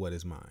collect what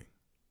is mine.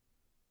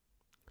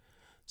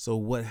 So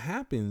what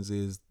happens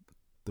is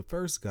the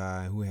first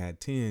guy who had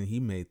 10,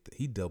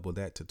 he doubled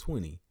that to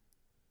 20,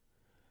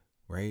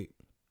 right?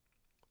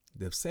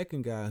 The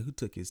second guy who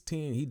took his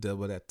 10, he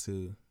doubled that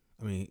to,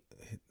 the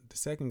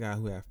second guy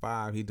who had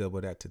 5, he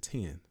doubled that to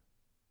 10.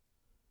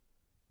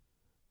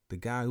 The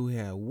guy who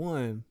had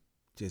 1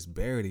 just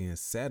buried it and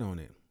sat on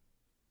it.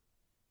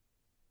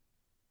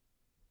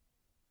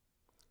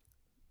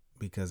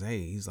 Because, hey,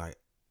 he's like,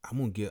 I'm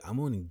going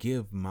to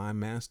give my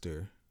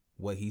master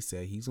what he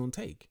said he's going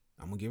to take.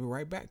 I'm going to give it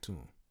right back to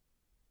him.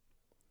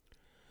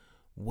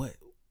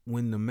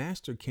 When the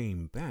master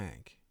came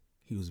back,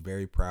 he was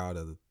very proud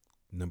of the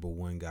number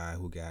 1 guy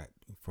who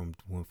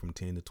went from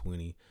 10 to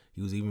 20.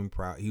 He was even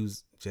proud. He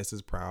was just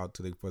as proud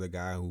for the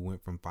guy who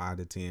went from 5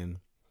 to 10.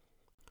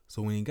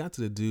 So when he got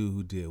to the dude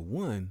who did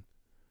 1,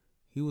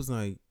 he was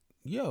like,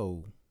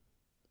 yo,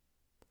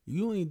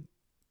 you're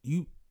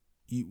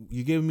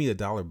giving me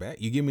 $1 back?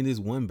 You give me this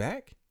 1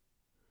 back?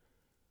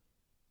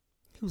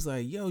 He was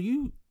like, yo,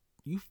 you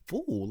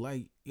fool.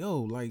 Like,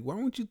 yo, like, why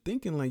weren't you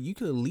thinking like you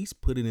could at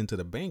least put it into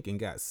the bank and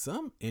got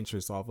some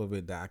interest off of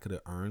it that I could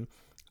have earned?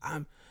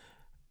 And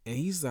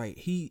he's like,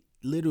 he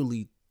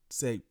literally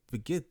said,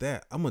 forget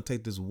that. I'm going to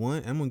take this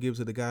 1. I'm going to give it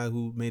to the guy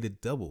who made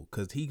it double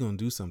because he going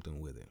to do something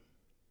with it.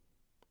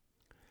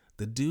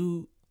 The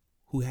dude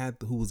who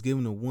was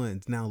given a 1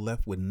 is now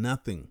left with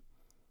nothing.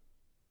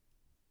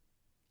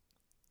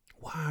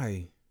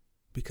 Why?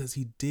 Because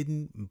he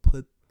didn't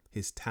put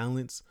his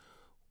talents,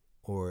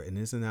 or in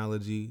this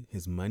analogy,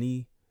 his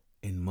money,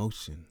 in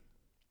motion.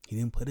 He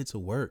didn't put it to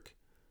work.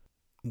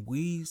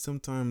 We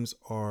sometimes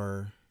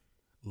are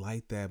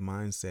like that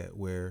mindset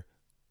where,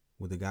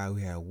 with the guy who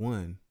had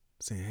one,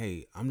 saying,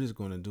 hey, I'm just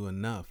going to do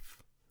enough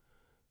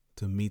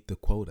to meet the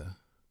quota.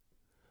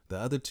 The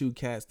other two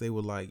cats, they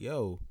were like,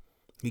 yo,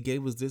 he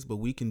gave us this, but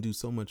we can do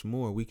so much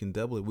more. We can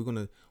double it.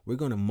 We're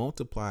gonna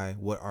multiply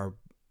what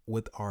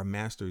our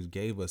masters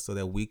gave us so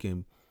that we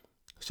can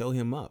show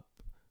him up,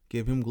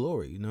 give him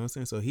glory. You know what I'm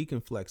saying? So he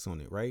can flex on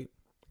it, right?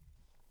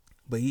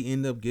 But he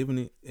ended up giving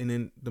it, and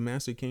then the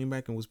master came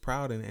back and was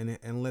proud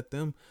and let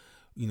them,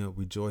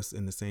 rejoice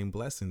in the same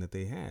blessing that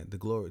they had, the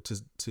glory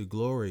to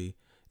glory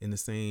in the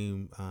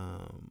same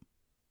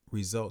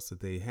results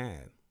that they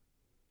had.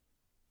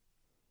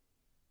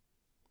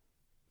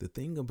 The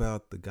thing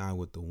about the guy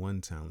with the one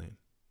talent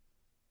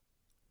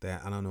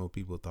that I don't know what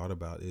people thought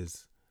about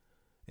is,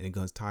 and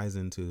it ties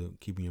into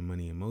keeping your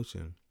money in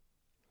motion.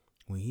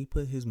 When he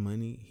put his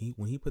money,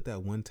 when he put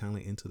that one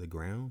talent into the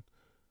ground,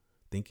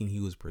 thinking he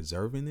was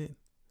preserving it,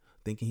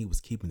 thinking he was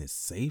keeping it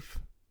safe,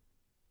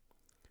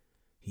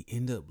 he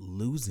ended up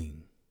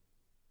losing.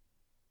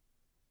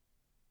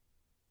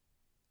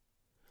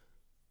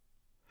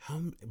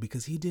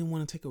 Because he didn't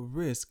want to take a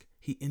risk,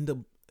 he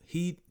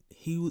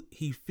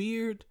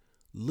feared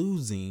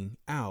losing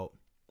out,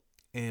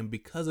 and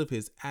because of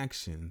his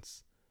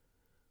actions,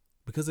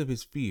 because of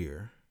his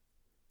fear,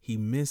 he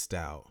missed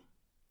out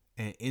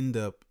and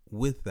ended up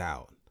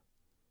without.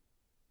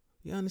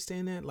 You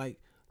understand that? Like,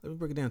 let me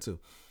break it down too.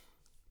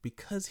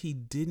 Because he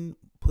didn't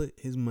put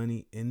his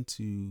money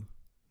into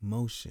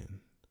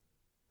motion,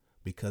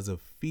 because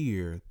of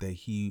fearing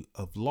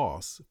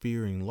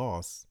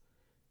loss,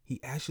 he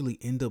actually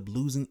ended up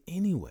losing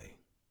anyway.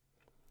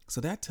 So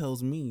that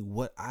tells me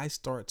what I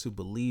start to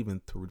believe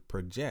and to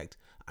project,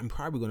 I'm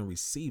probably going to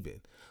receive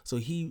it. So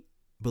he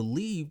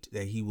believed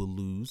that he would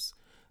lose,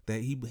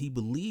 that he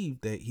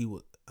believed that he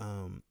would,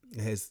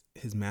 his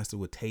master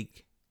would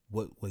take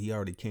what he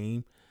already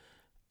came,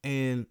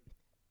 and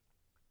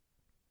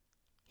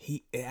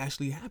it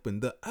actually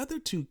happened. The other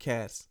two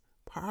cats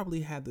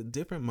probably had the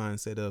different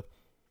mindset of,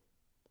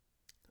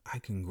 I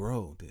can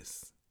grow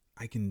this.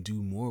 I can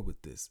do more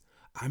with this.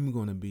 I'm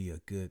going to be a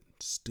good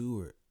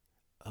steward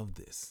of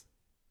this.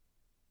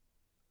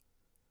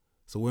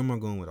 So where am I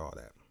going with all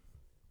that?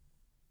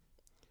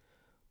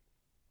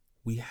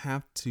 We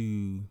have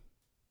to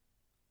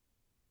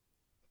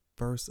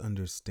first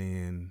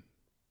understand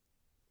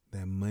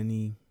that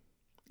money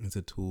is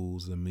a tool,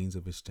 is a means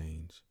of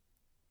exchange.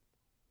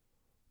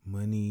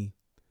 Money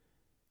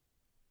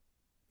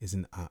is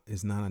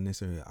not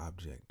necessarily an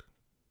object.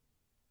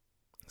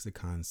 It's a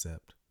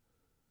concept.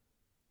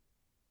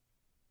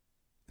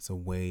 It's a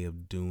way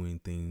of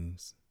doing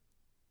things,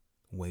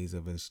 ways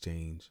of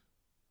exchange.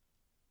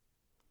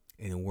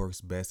 And it works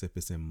best if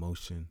it's in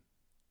motion,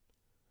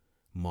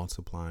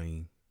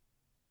 multiplying.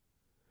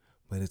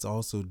 But it's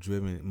also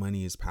driven,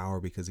 money is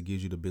power because it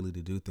gives you the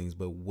ability to do things.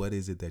 But what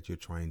is it that you're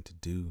trying to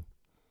do?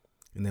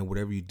 And then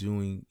whatever you're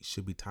doing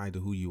should be tied to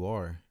who you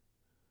are.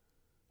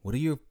 What are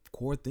your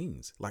core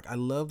things? Like, I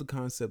love the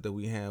concept that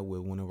we had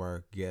with one of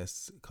our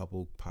guests a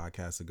couple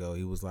podcasts ago.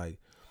 He was like,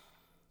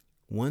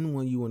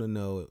 one you want to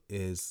know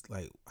is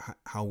like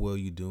how well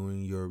you're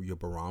doing, your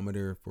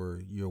barometer for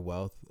your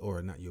wealth,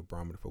 or not your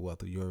barometer for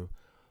wealth, or your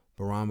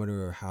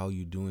barometer or how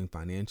you're doing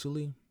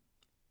financially,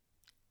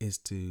 is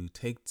to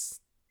take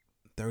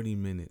 30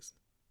 minutes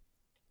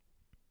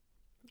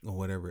or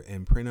whatever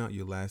and print out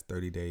your last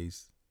 30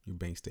 days, your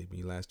bank statement,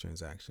 your last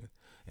transaction,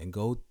 and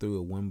go through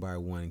it one by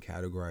one,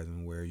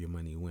 categorizing where your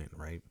money went,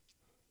 right?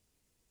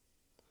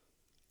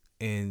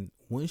 And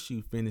once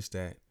you finish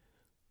that,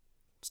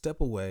 step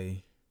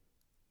away,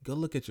 go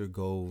look at your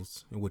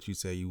goals and what you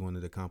say you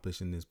wanted to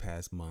accomplish in this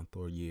past month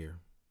or year.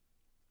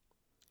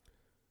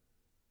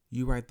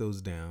 You write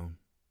those down.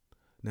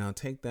 Now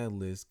take that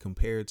list,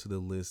 compare it to the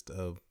list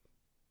of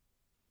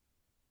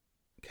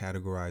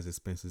categorized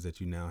expenses that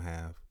you now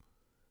have,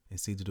 and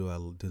see,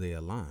 do they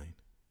align?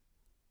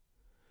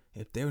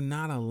 If they're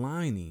not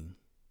aligning,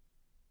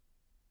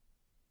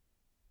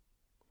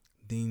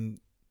 then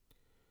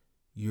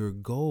your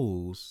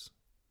goals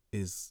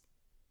is,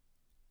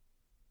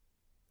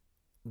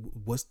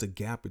 what's the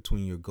gap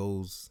between your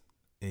goals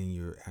and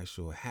your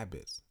actual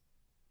habits?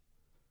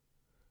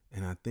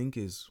 And I think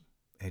it's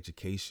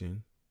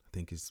education. I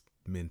think it's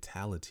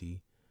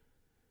mentality.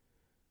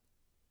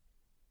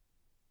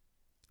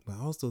 But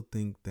I also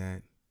think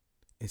that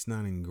it's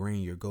not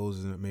ingrained. Your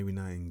goals are maybe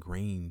not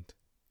ingrained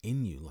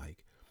in you.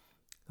 Like,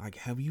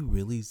 have you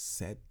really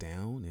sat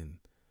down and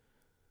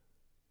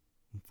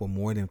for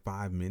more than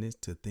 5 minutes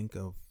to think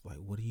of, like,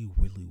 what do you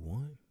really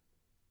want?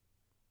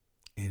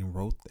 And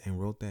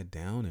wrote that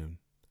down and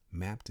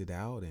mapped it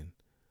out. And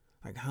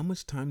like, how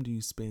much time do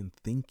you spend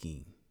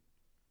thinking?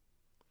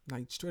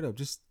 Like, straight up,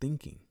 just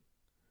thinking.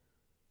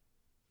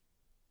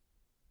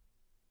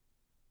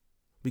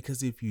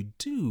 Because if you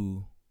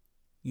do,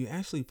 you're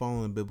actually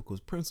following biblical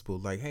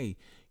principles. Like, hey,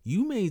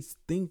 you may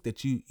think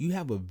that you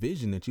have a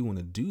vision that you want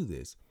to do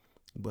this,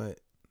 but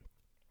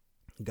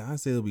God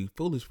said it'll be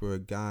foolish for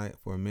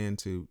a man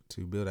to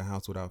build a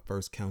house without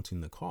first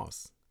counting the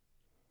costs.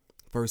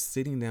 First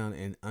sitting down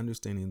and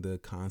understanding the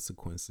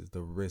consequences,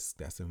 the risk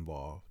that's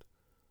involved.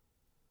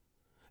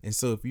 And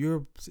so if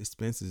your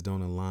expenses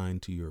don't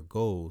align to your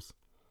goals,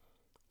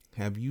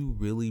 have you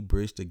really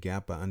bridged the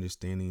gap by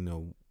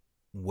understanding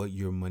what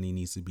your money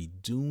needs to be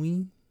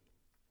doing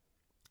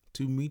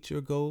to meet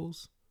your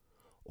goals?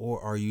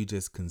 Or are you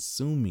just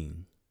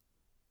consuming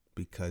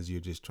because you're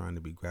just trying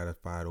to be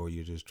gratified, or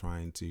you're just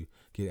trying to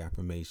get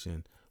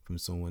affirmation from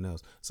someone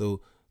else?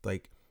 So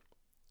like,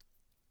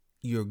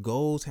 your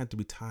goals have to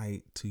be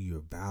tied to your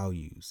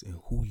values and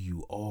who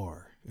you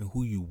are and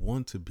who you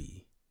want to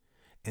be.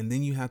 And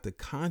then you have to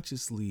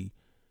consciously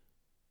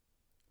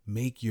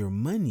make your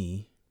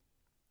money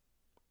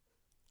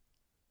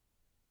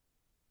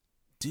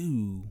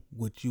do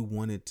what you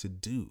want it to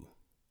do.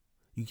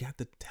 You got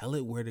to tell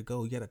it where to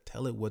go. You got to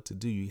tell it what to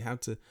do. You have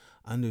to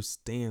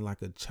understand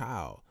like a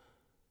child.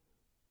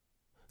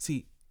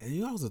 See, and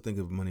you also think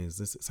of money as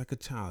this. It's like a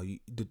child.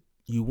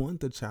 You want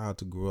the child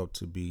to grow up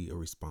to be a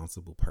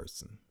responsible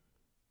person.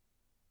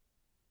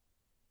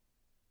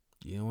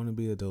 You don't want to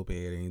be a dope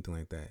head or anything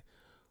like that.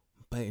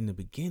 But in the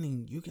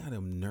beginning, you got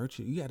to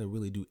nurture. You got to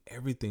really do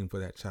everything for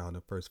that child in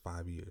the first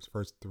 5 years,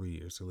 first 3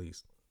 years at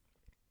least.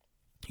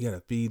 You got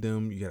to feed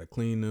them. You got to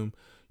clean them.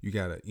 You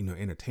got to,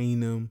 entertain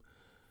them.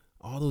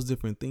 All those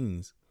different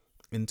things.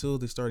 Until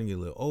they're starting to get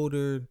a little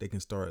older, they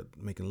can start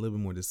making a little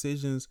bit more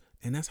decisions.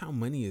 And that's how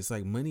money is.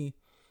 Like, money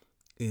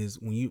is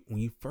when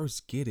you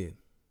first get it,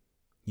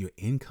 your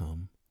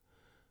income,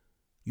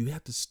 you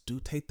have to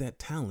take that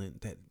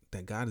talent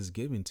that God has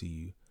given to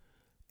you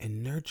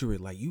and nurture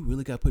it. Like, you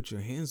really got to put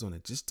your hands on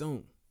it. Just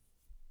don't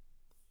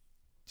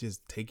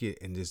just take it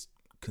and just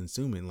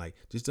consume it. Like,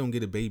 just don't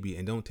get a baby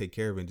and don't take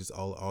care of it. Just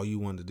all you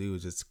want to do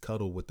is just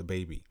cuddle with the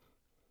baby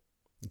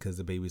because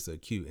the baby's so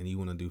cute, and you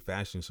want to do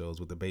fashion shows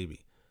with the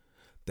baby.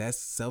 That's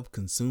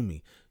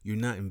self-consuming. You're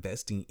not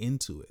investing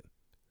into it.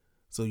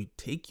 So you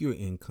take your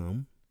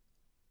income,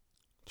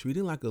 treat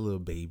it like a little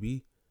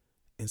baby,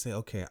 and say,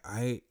 okay,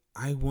 I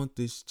want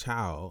this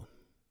child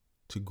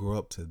to grow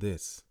up to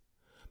this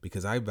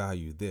because I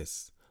value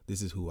this.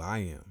 This is who I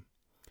am.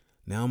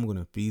 Now I'm going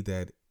to feed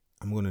that.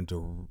 I'm going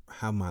to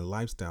have my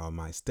lifestyle,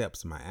 my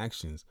steps, my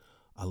actions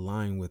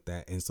align with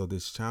that. And so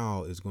this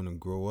child is going to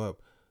grow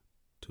up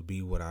to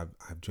be what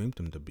I've dreamed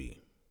them to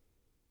be.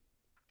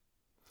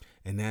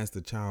 And as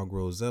the child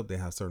grows up, they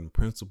have certain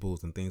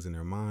principles and things in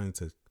their mind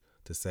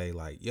to say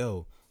like,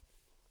 yo,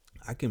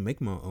 I can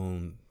make my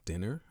own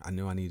dinner. I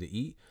know I need to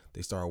eat.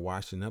 They start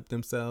washing up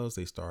themselves.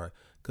 They start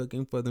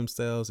cooking for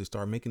themselves. They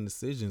start making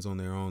decisions on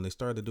their own. They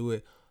start to do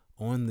it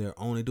on their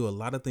own. They do a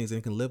lot of things.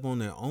 They can live on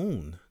their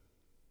own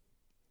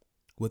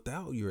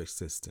without your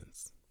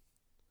assistance.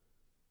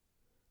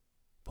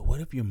 But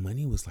what if your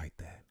money was like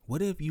that?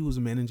 What if you was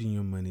managing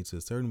your money to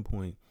a certain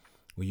point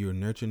where you're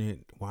nurturing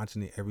it,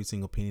 watching it, every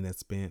single penny that's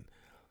spent,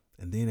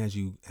 and then as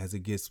you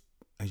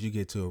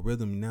get to a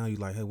rhythm, now you're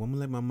like, hey, well, I'm gonna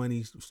let my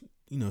money,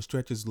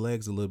 stretch its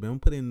legs a little bit. I'm gonna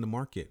put it in the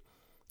market,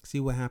 see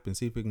what happens,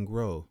 see if it can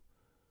grow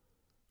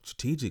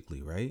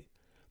strategically, right?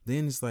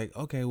 Then it's like,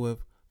 okay, well,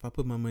 if I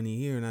put my money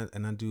here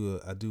and I do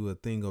a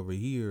thing over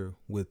here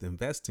with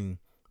investing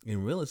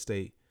in real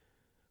estate,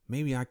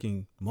 maybe I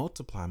can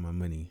multiply my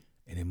money,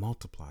 and it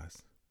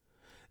multiplies.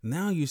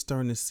 Now you're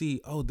starting to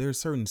see, oh, there's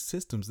certain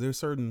systems, there's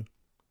certain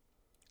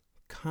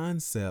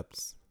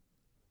concepts,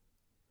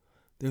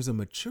 there's a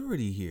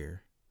maturity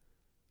here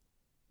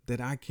that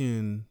I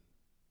can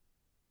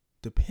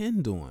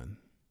depend on.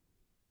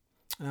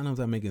 I don't know if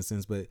that's making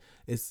sense, but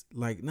it's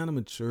like not a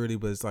maturity,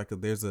 but it's like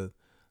there's a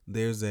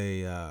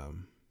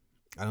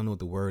I don't know what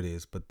the word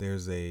is, but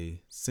there's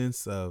a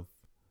sense of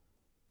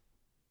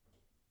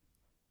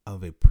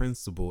a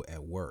principle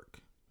at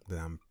work that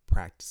I'm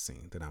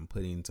practicing, that I'm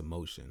putting into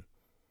motion.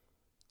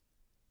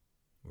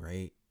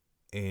 Right?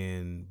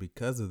 And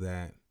because of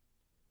that,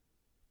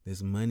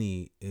 this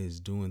money is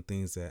doing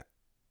things that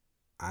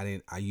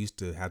I used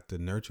to have to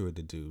nurture it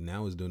to do.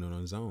 Now it's doing it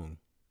on its own.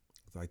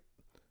 It's like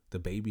the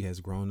baby has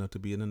grown up to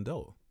be an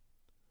adult.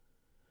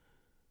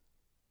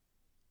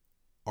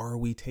 Are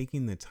we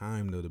taking the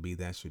time though to be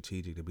that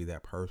strategic, to be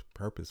that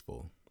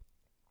purposeful?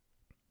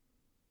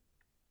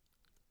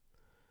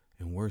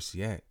 And worse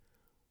yet,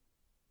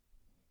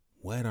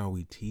 what are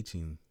we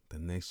teaching the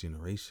next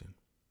generation?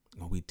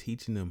 Are we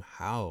teaching them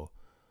how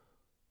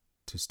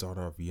to start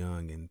off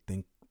young and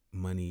think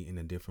money in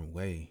a different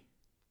way?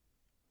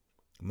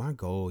 My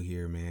goal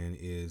here, man,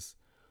 is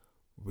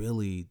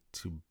really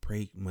to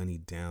break money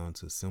down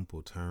to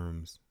simple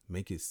terms,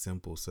 make it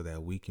simple so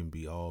that we can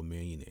be all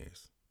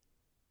millionaires.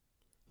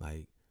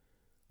 Like,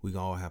 we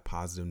all have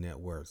positive net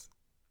worth.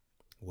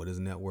 What is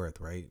net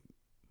worth, right?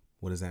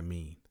 What does that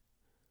mean?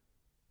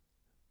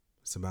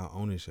 It's about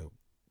ownership.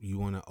 You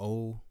want to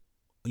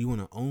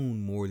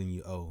own more than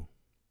you owe,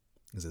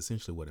 is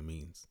essentially what it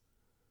means.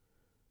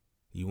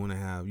 You want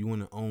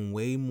to own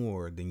way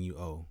more than you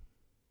owe.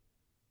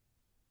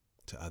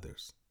 to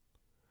others.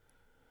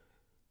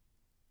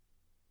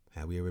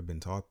 Have we ever been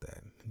taught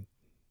that?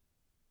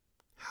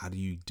 How do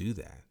you do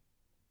that?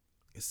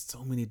 It's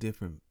so many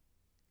different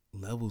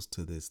levels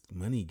to this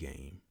money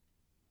game.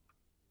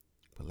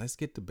 But let's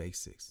get the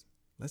basics.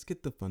 Let's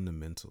get the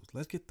fundamentals.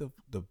 Let's get the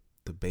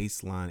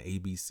baseline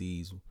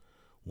ABCs,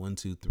 1,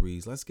 2,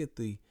 3s. Let's get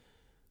the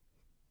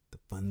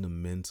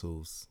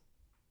fundamentals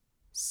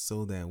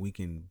so that we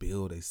can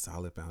build a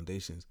solid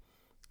foundation.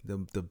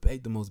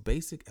 The most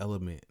basic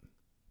element.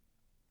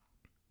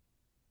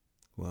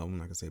 Well, I'm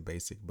not gonna say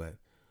basic, but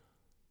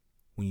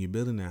when you're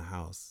building that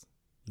house,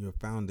 your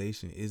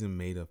foundation isn't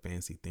made of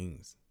fancy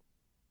things.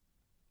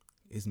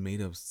 It's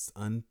made of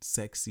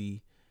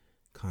unsexy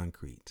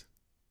concrete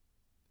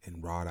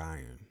and wrought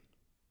iron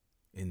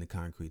in the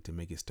concrete to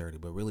make it sturdy,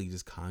 but really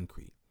just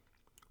concrete.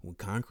 When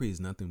concrete is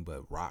nothing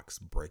but rocks,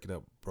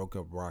 broke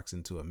up rocks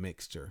into a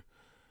mixture,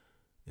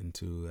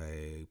 into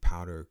a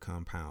powder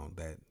compound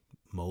that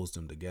molds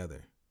them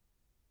together.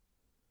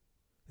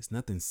 There's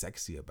nothing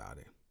sexy about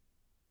it.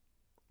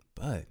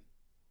 But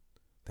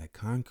that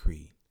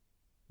concrete,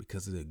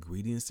 because of the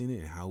ingredients in it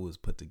and how it was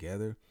put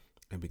together,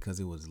 and because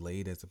it was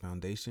laid as a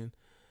foundation,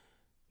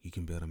 you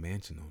can build a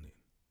mansion on it.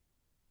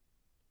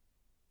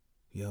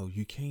 Yo,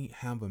 you can't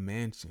have a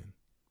mansion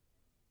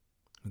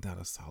without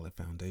a solid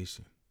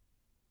foundation.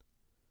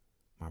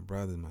 My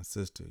brother, my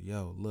sister,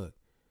 yo, look,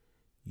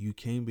 you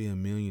can't be a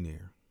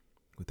millionaire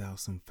without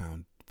some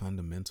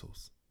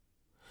fundamentals.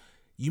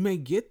 You may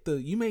get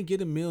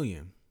a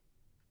million,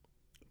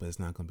 but it's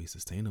not going to be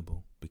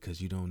sustainable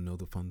because you don't know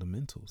the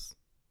fundamentals.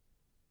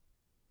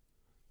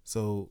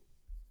 So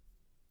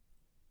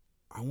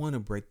I want to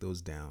break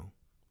those down.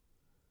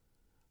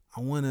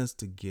 I want us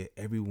to get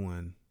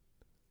everyone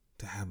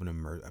to have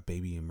a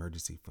baby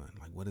emergency fund.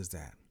 Like, what is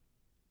that?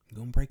 We're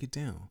going to break it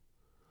down.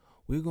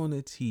 We're going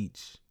to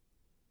teach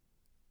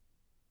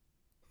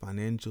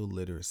financial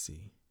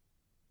literacy.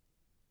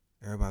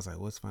 Everybody's like,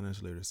 what's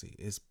financial literacy?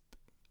 It's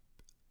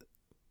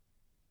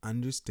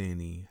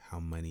understanding how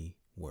money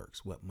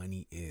works, what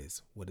money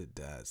is, what it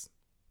does.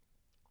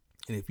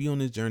 And if you're on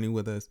this journey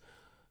with us,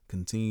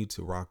 continue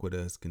to rock with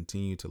us,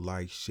 continue to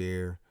like,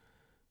 share,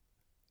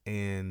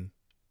 and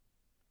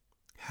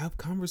have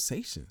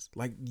conversations.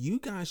 Like, you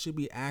guys should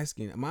be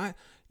asking. I'm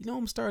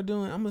gonna start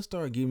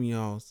giving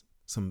y'all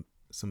some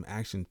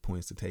action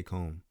points to take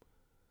home.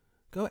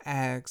 Go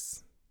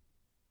ask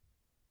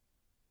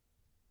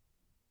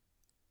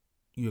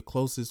your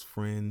closest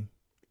friend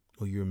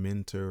or your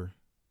mentor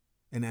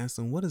and ask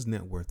them, what is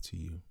net worth to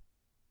you?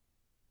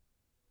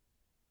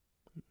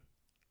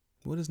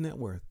 What is net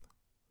worth?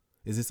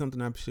 Is it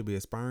something I should be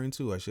aspiring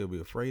to? I should be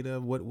afraid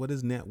of? What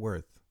is net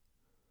worth?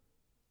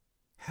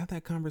 Have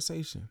that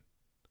conversation.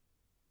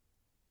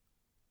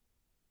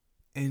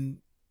 And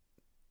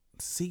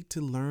seek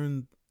to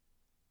learn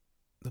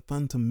the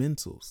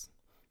fundamentals.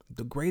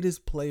 The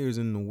greatest players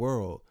in the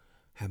world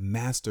have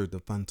mastered the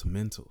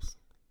fundamentals.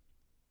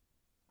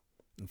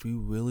 If we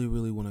really,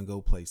 really want to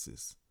go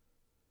places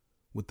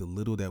with the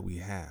little that we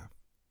have,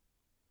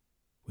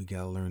 we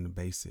got to learn the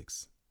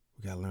basics.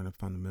 We got to learn the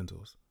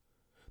fundamentals.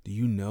 Do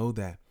you know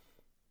that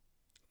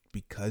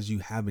because you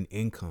have an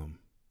income,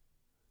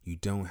 you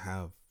don't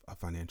have a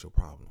financial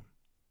problem?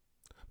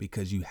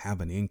 Because you have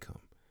an income.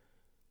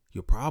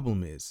 Your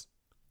problem is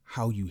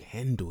how you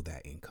handle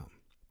that income.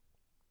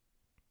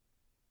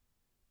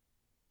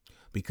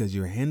 Because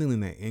you're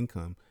handling that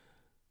income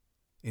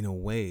in a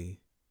way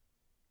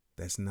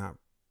that's not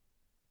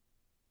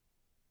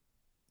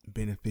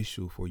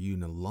beneficial for you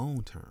in the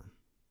long term.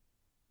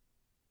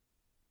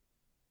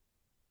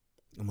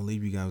 I'm going to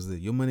leave you guys with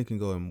it. Your money can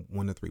go in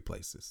 1 of 3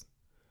 places: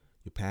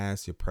 your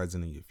past, your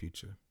present, and your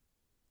future.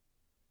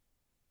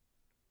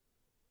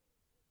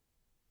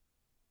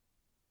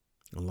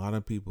 A lot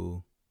of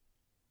people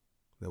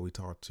that we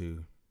talk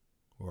to,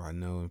 or I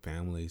know in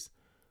families,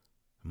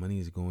 money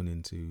is going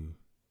into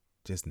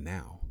just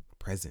now,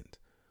 present,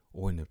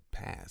 or in the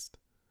past.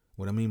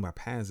 What I mean by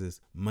past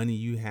is money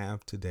you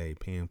have today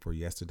paying for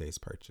yesterday's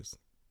purchase.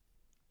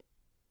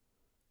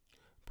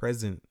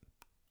 Present,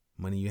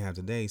 money you have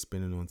today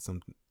spending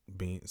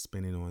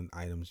on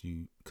items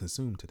you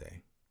consume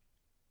today.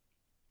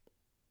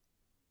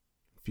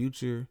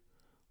 Future,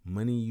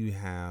 money you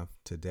have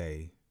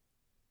today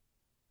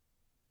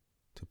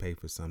to pay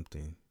for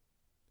something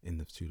in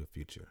the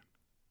future.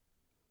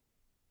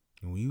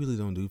 And we really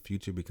don't do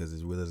future because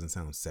it really doesn't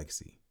sound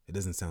sexy. It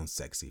doesn't sound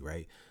sexy,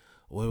 right?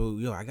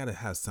 Well, I gotta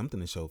have something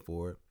to show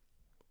for it.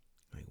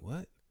 Like,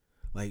 what?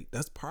 Like,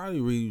 that's probably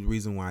the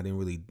reason why I didn't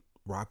really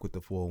rock with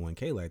the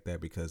 401k like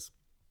that, because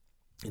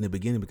in the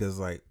beginning, because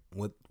like,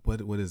 what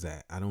is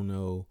that? I don't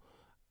know.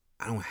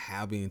 I don't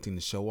have anything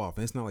to show off.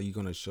 And it's not like you're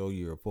gonna show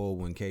your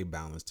 401k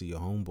balance to your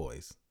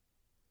homeboys.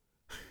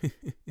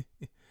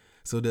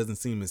 So it doesn't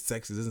seem as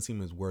sexy. It doesn't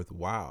seem as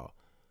worthwhile.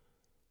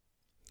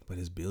 But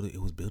it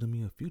was building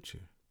me a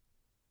future.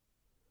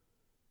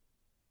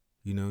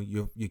 You know,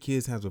 your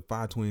kids have a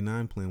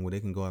 529 plan where they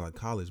can go out of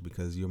college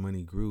because your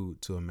money grew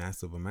to a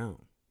massive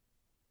amount.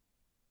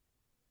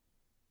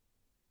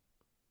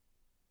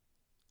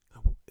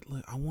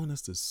 look, I want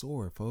us to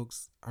soar,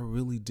 folks. I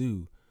really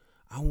do.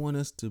 I want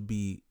us to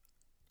be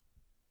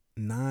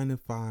 9 to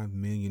 5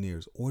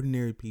 millionaires,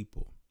 ordinary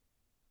people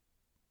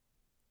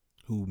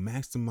who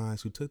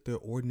maximized, who took their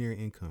ordinary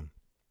income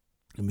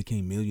and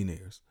became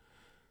millionaires,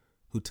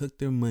 who took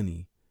their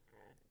money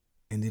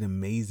and did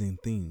amazing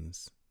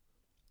things,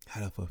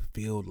 had a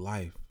fulfilled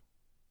life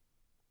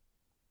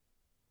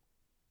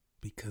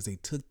because they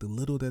took the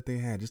little that they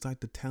had, just like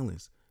the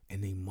talents,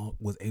 and they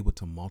was able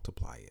to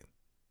multiply it.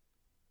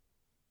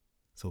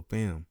 So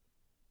fam,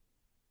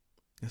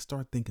 let's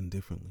start thinking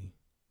differently.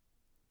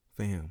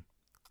 Fam,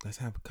 let's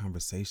have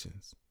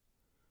conversations.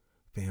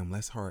 Fam,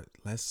 let's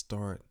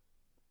start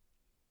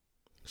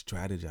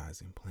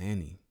strategizing,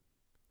 planning,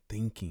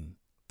 thinking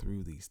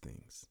through these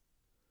things.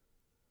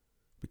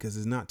 Because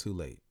it's not too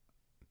late.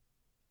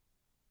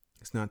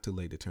 It's not too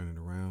late to turn it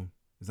around.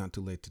 It's not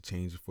too late to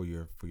change it for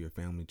your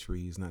family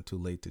tree. It's not too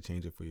late to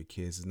change it for your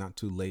kids. It's not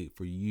too late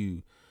for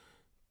you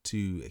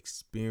to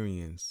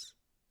experience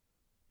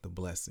the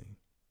blessing,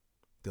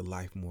 the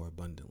life more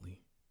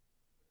abundantly.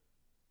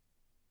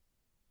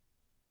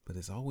 But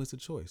it's always a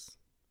choice.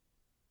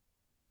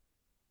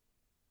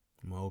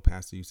 My old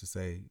pastor used to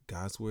say,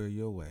 God's way or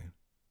your way.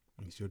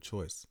 It's your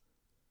choice.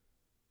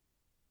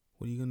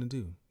 What are you going to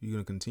do? You're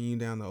going to continue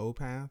down the old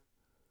path?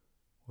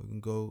 Or you can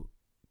go,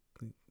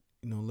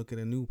 look at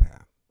a new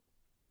path.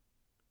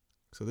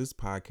 So this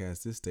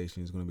podcast, this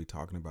station is going to be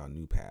talking about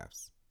new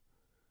paths.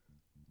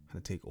 How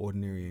to take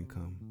ordinary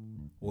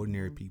income,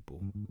 ordinary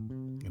people,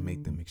 and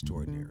make them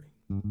extraordinary.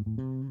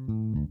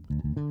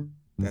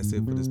 That's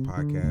it for this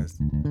podcast.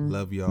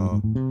 Love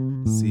y'all.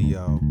 See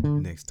y'all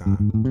next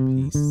time.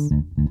 Peace.